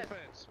fence. Hold the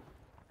fence.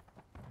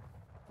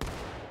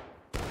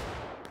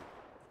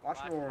 Watch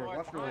north,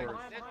 watch north.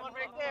 There's one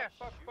right there.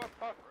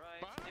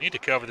 You need to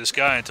cover this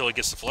guy until he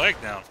gets the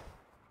flag down.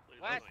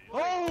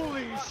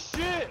 Holy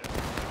shit!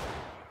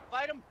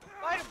 Fight him!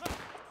 Fight him!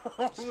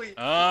 Holy.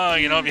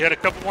 You know, if you had a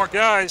couple more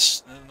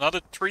guys, another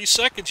 3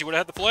 seconds, you would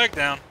have had the flag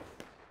down.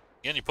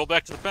 Again, you pull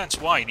back to the fence.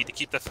 Why? You need to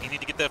keep that. You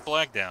need to get that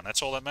flag down.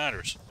 That's all that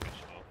matters.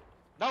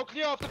 Now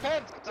clear off the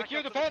fence.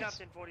 Secure the fence.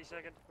 Captain, 40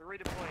 seconds. We're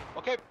redeploying.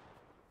 Okay.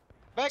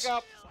 Back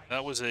up.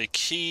 That was a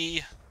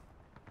key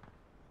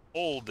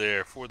hold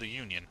there for the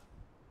Union.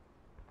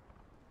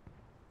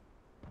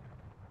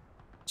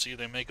 See if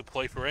they make a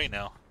play for A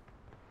now.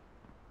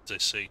 As I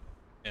see.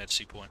 Yeah, at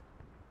C point.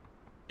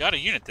 Got a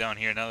unit down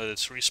here now that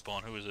it's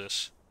respawn. Who is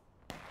this?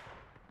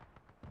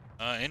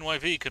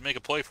 NYV could make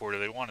a play for it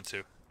if they wanted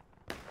to.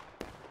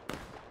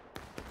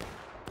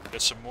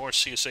 Got some more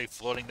CSA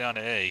floating down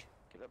to A.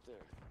 Get up there.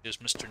 Here's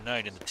Mr.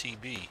 Knight in the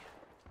TB.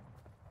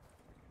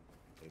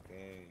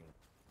 Okay.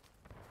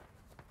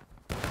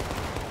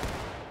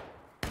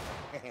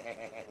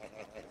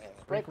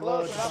 Break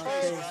close,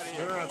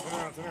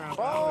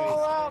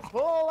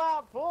 pull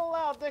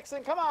out,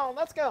 Dixon. Come on,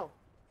 let's go.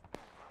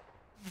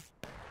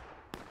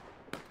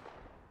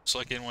 Looks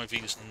like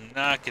NYV is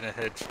not going to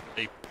head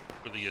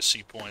for the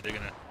C point. They're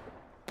going to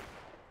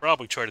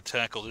probably try to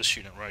tackle this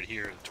unit right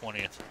here at the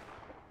 20th.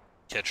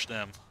 Catch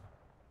them.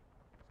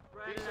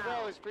 Peaks and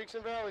valleys, peaks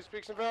and valleys,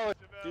 peaks and valleys.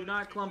 Do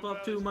not clump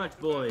up too much,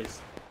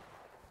 boys.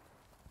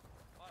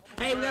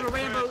 Hey, we got a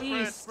Rambo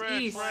east,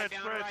 east.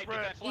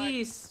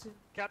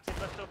 Captain,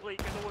 left oblique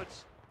in the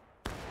woods.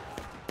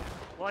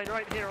 Line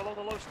right here along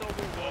the low stone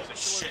wall. Holy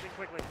shit.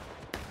 Quickly.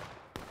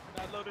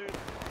 Not loaded.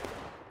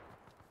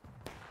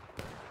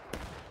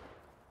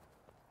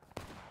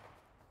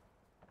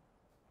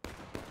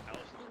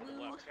 Allison to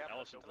the left.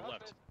 Allison to the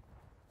left.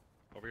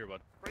 Over here,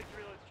 bud. Break the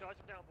reloads. Charge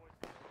them down, boys.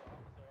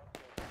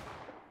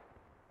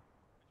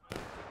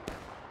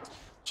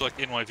 Looks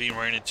like NYV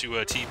ran into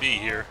TB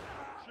here.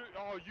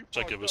 Oh, you Looks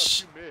like it fucked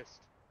was up. You missed.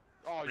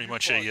 Oh, pretty you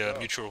much fucked a up.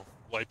 mutual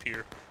wipe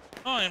here.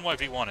 Oh,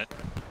 NYV won it.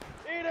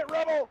 Eat it,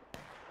 rebel!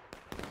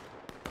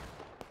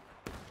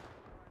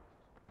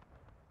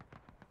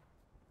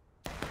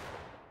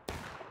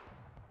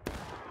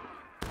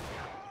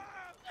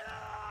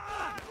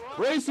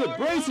 Brace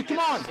it, come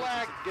on!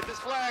 Flag, get this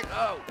flag.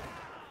 Oh.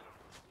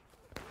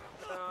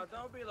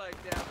 Don't be like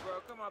that, bro.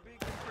 Come on, be.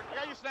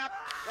 Yeah, you snap.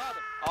 Grab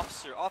him.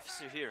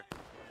 Officer here.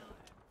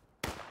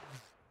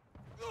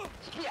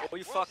 Oh,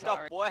 you fucked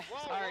up, boy.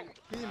 Sorry.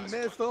 He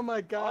missed, oh my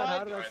god,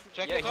 how did I...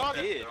 Check Yeah, the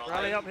target. he did.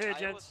 Rally up here,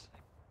 gents.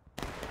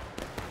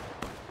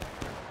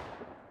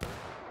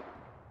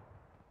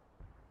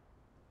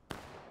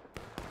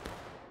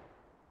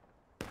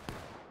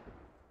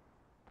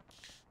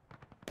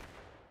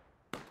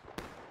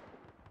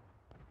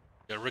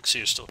 Yeah,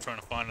 Rixie is still trying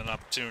to find an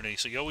opportunity,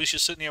 so he always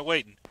just sitting there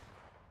waiting.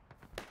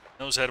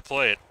 Knows how to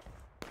play it.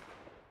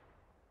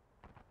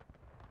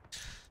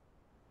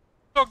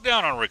 Talk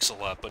down on Rix a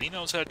lot, but he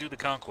knows how to do the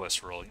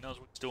conquest role. He knows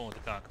what he's doing with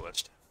the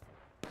conquest.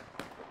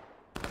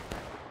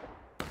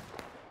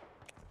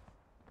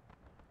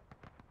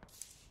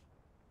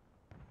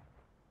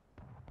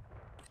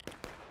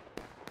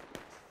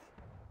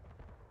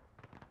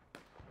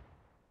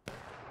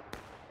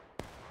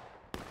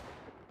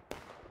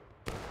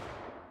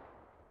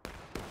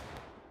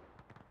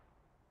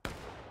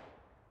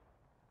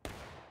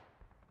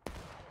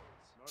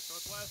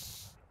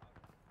 Northwest.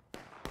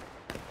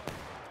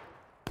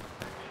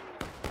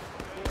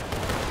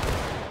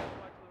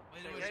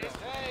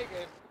 Hey,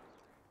 good.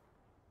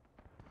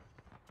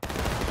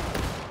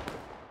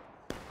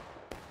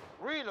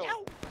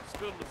 Reload.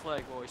 Spill the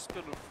flag, boys.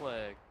 Spill the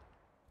flag.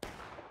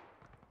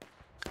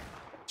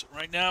 So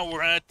right now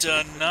we're at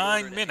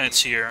 9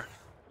 minutes here.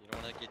 You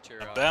don't want to get your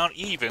About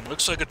even.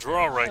 Looks like a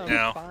draw right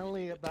now.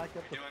 Finally back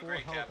up to full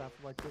health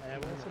after like 15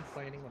 minutes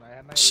complaining when I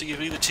had my... See if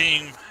either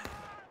team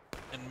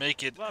can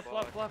make it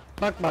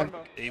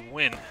a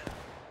win.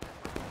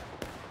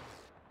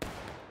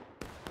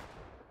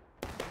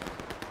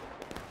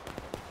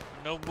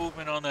 no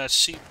movement on that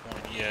C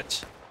point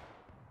yet.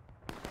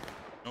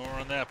 Nor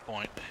on that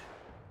point.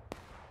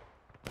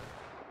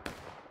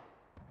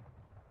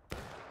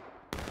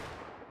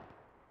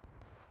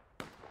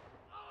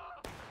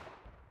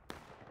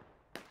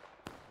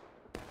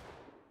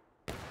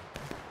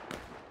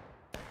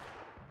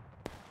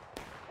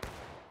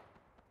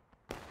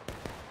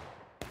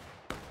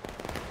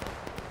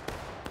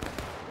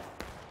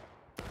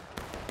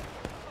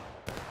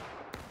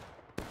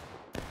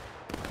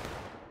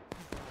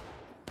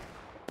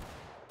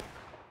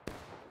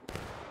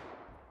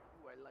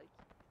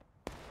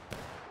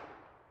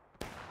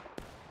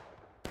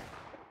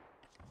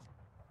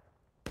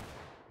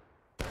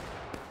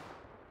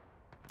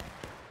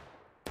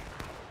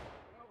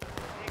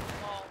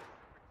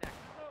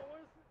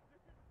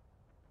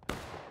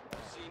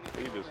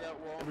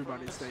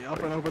 Everybody stay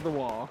up and over the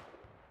wall.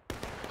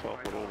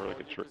 Top it over like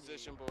a trick.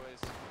 Position, boys.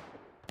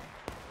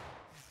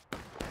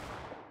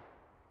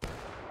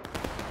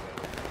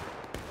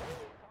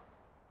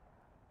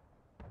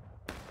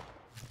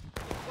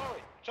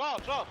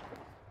 Charles, Charles.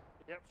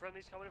 Yep,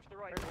 friendly's coming in for the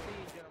right.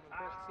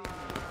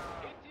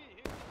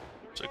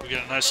 Looks like we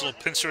got a nice little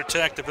pincer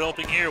attack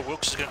developing here.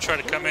 Wilkes is going to try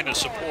to come in to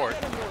support.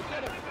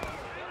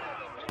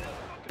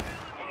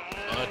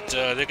 But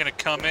they're going to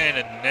come in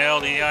and nail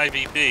the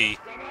IVB.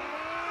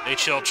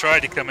 HL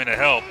tried to come in to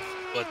help,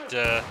 but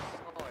it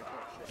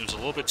was a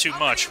little bit too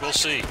much. We'll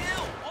see.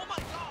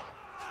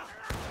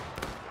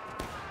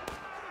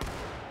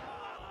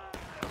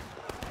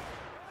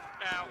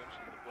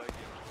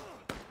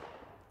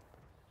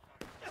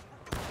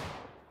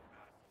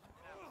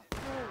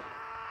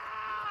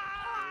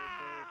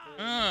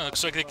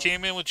 Looks like they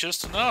came in with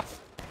just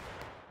enough.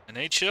 And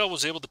HL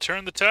was able to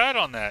turn the tide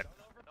on that.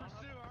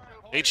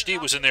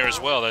 HD was in there as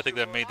well. I think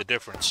that made the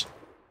difference.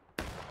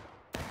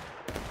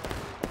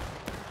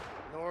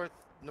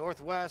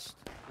 Northwest,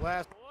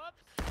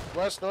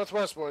 West,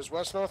 northwest, boys.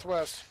 West,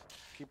 northwest.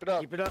 Keep it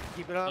up. Keep it up.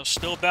 Keep it up.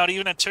 Still about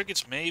even at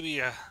tickets,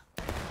 maybe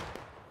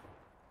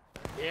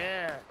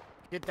Yeah.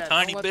 Get that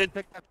tiny don't let bit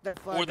them pick that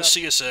flag for the up.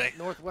 CSA.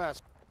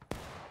 Northwest.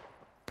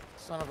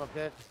 Son of a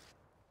bitch.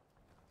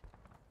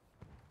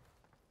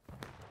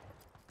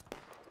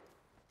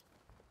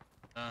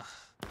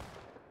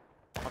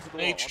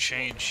 Age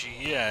change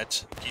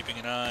yet. Keeping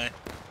an eye.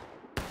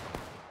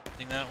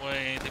 Anything that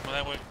way? Anything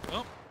that way?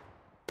 Oh.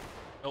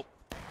 Nope.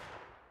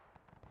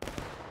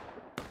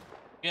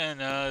 Again,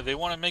 they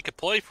want to make a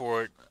play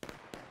for it.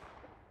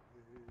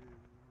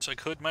 Looks like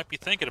Hood might be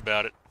thinking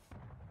about it.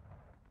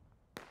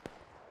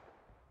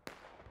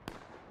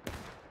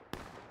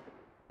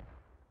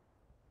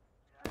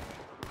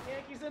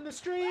 Yankees in the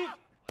street!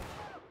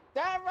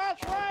 Down,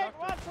 watch right!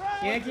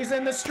 Yankees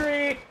in the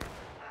street!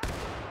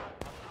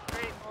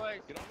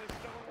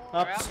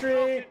 Up the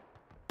street!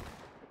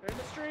 In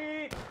the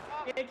street!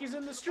 Yankees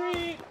in the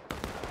street!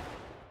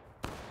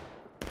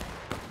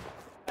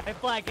 Hey,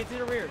 Flag, get to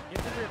the rear.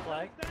 Get to the rear,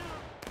 Flag.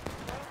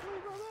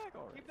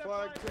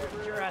 Flag to the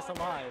Keep your ass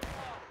alive.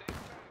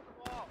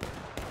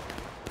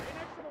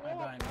 I'm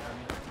dying,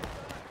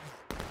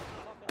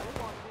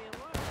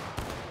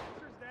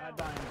 I'm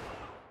dying.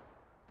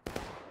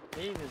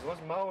 Jesus,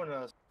 what's mowing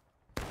us?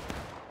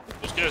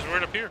 Those guys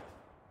right up here.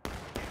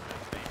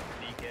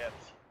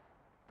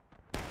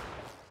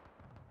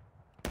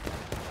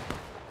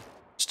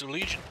 Mr.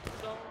 Legion.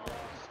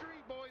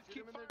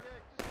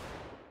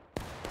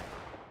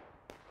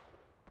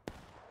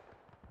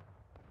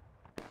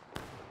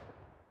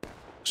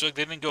 Looks like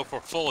they didn't go for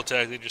a full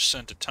attack, they just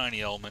sent a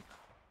tiny element.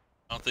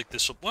 I don't think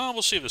this will... Well,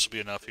 we'll see if this will be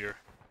enough here.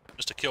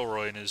 Mr.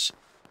 Kilroy and his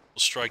little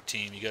strike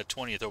team. You got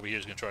 20th over here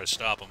who's going to try to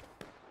stop him.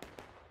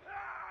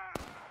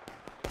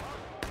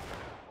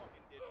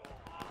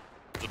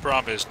 The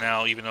problem is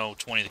now, even though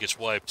 20th gets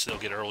wiped, they'll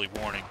get early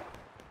warning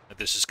that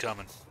this is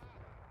coming.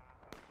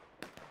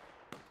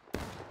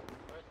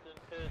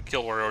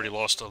 Kilroy already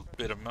lost a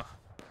bit of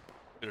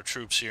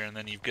troops here, and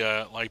then you've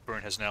got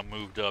Lightburn has now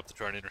moved up to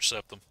try to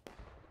intercept them.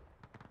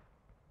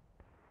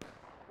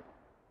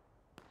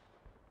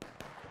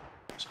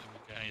 See if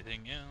we got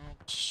anything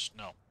else?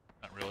 No,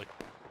 not really.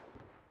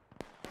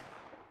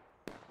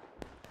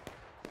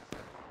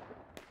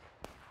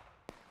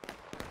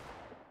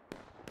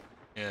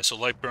 Yeah, so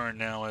Lightburn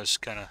now has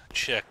kind of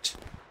checked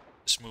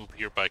this move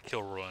here by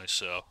Kilroy,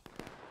 so...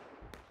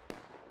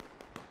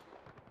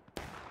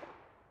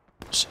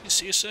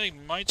 CSA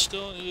might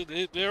still...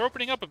 They're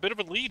opening up a bit of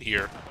a lead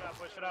here.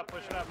 Push it up,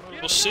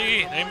 We'll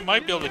see. They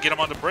might be able to get them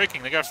onto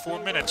braking. They got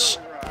 4 minutes.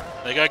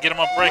 They got to get them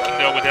on braking,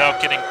 though,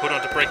 without getting put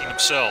onto braking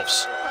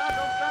themselves.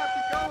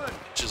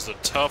 Which is the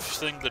tough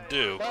thing to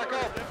do. Back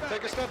up.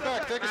 Take a step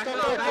back. Take a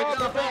step back. Take a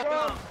step back.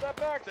 Step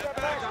back, step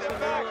back, step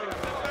back.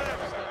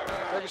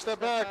 Take a step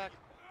back.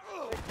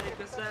 Take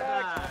a step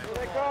back. Here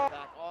they go.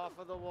 Back off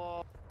of the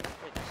wall. Take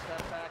a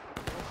step back.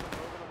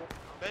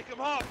 Make him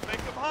hop!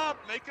 Make him hop!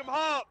 Make him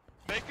hop!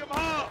 Make him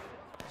hop!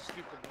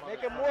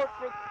 Make them work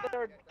for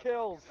their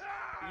kills.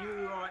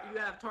 You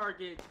have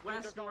targets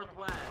west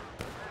northwest.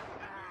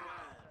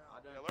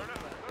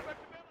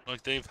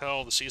 Like they've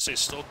held, the CSA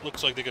still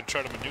looks like they can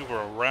try to maneuver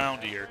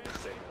around here.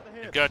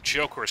 You've got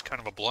Joker as kind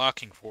of a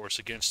blocking force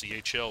against the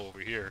HL over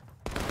here.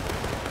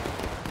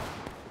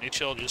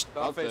 HL just...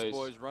 About face,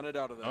 boys. Run it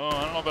out of there. Oh,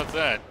 I don't know about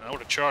that. I would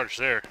have charged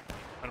there.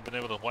 Might have been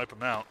able to wipe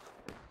him out.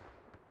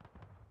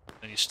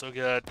 And you still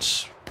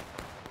got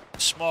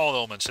small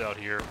elements out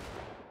here.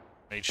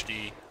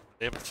 HD.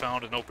 They haven't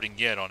found an opening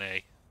yet on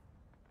A.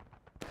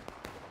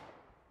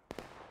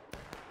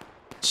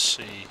 Let's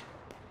see.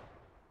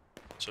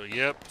 So,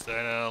 yep,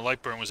 that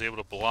Lightburn was able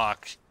to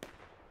block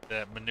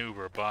that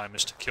maneuver by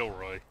Mr.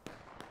 Kilroy.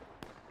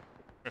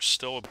 They're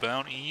still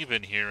about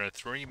even here at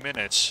 3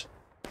 minutes.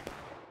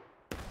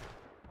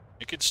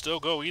 It could still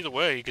go either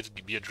way. It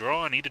could be a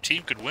draw and either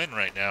team could win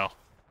right now.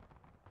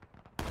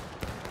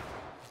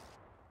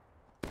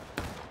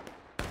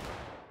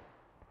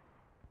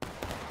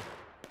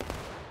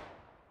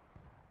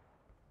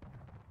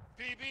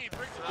 PB,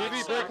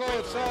 break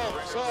load, south.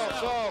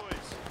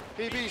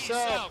 PB,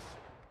 south.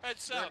 Head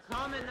south. They're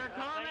coming.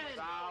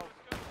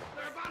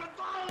 They're about to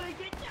follow me.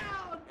 Get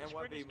down. And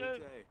what be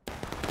Awesome.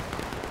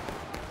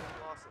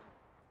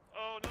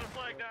 Oh, another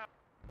flag down.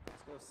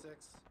 Let's go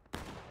 6.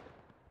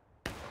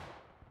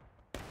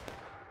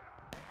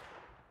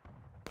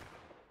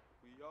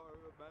 We are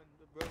a band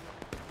of brothers.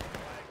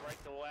 Flag right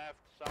to left,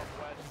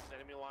 southwest,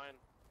 enemy line.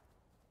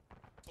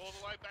 Pull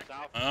the light back.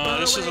 South.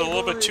 This is a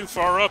little bit too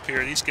far up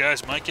here. These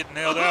guys might get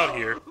nailed out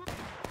here.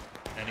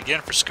 And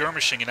again, for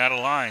skirmishing and out of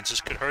lines,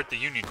 this could hurt the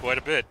Union quite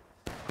a bit.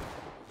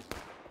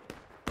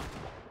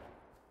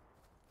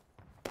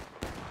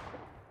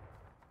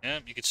 Yeah,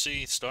 you can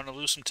see it's starting to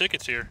lose some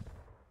tickets here.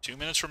 2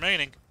 minutes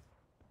remaining.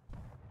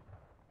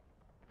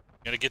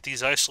 Gotta get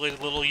these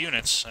isolated little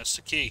units. That's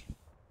the key.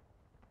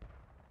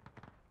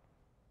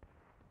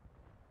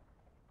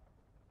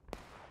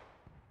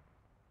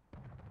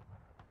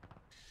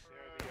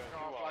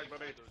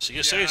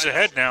 CSA's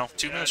ahead now.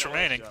 2 minutes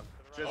remaining.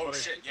 Oh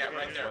shit, yeah,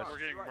 right there. We're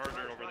getting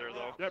murdered over there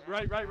though. Yep,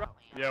 right.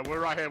 Yeah,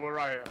 we're right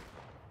here.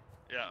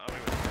 Yeah, I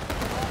mean.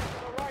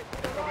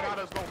 Coming out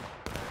as well.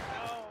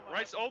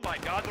 Right, oh my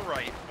god, the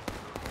right.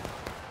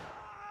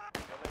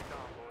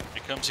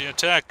 Here comes the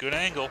attack. Good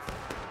angle.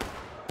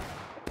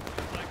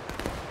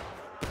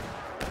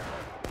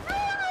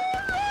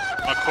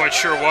 Not quite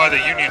sure why the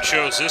Union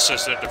chose this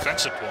as their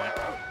defensive point.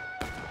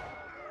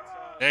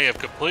 They have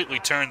completely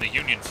turned the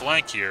Union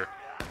flank here.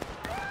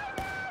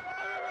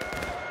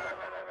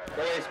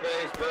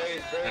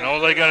 And all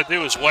they got to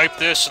do is wipe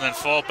this and then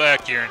fall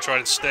back here and try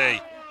to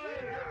stay.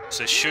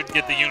 So they should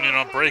get the Union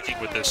on breaking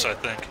with this, I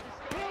think.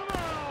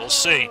 We'll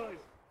see.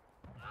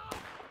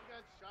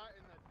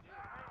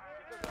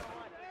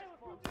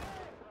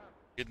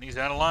 Getting these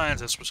out of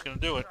lines, that's what's going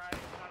to do it.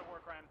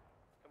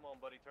 Come on,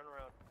 buddy, turn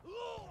around.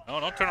 No,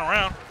 don't turn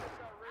around.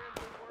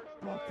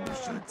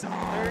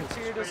 Third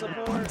tier to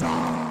support. There's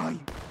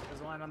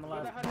a line on the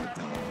left.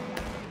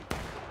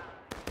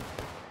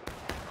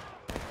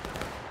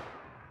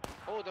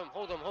 Hold them.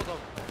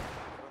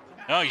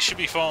 No, you should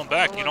be falling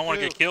back. You don't want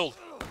to get killed.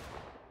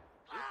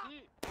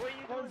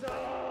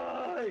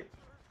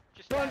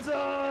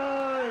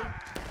 Banzai!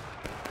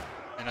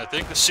 And I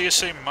think the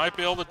CSA might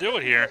be able to do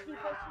it here.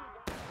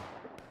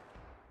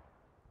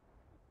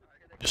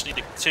 Just need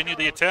to continue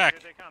the attack.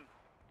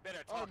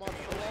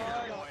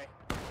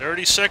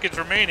 30 seconds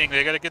remaining.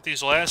 They got to get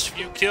these last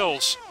few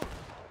kills.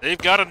 They've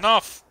got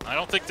enough. I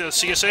don't think the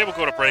CSA will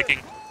go to breaking.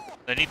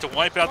 They need to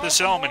wipe out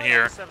this element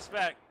here.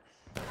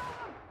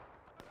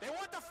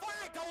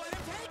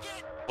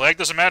 Flag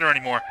doesn't matter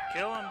anymore.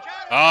 Kill him.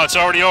 Oh, it's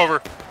already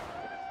over.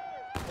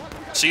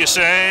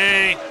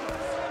 CSA.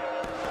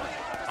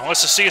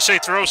 Unless the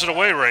CSA throws it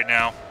away right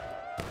now.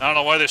 I don't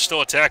know why they're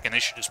still attacking. They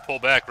should just pull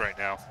back right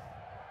now.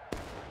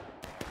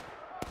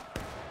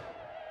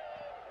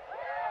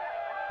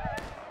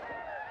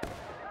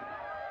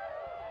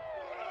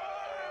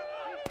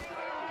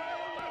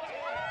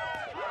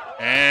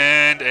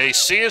 And a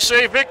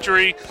CSA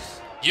victory.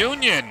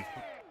 Union.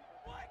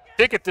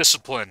 Ticket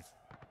discipline.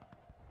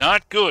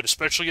 Not good,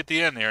 especially at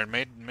the end there. And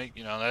made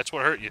you know, that's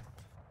what hurt you.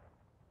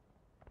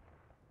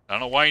 I don't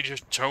know why you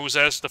just chose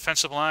that as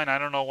defensive line. I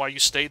don't know why you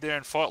stayed there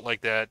and fought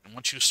like that. And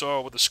once you saw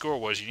what the score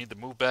was, you need to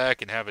move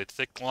back and have a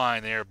thick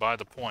line there by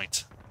the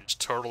point. Just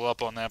turtle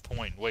up on that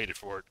point and waited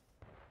for it.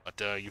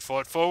 But you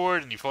fought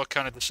forward and you fought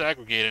kind of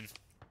disaggregated.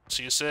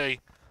 CSA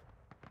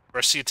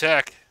pressed the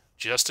attack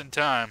just in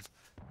time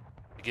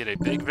to get a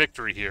big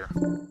victory here.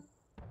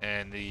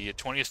 And the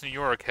 20th New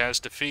York has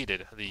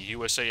defeated the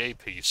USAA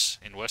piece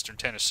in Western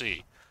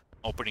Tennessee,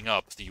 opening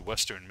up the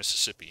Western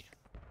Mississippi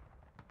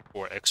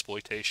for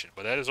exploitation.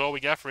 But that is all we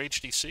got for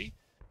HDC,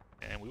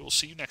 and we will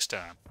see you next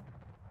time.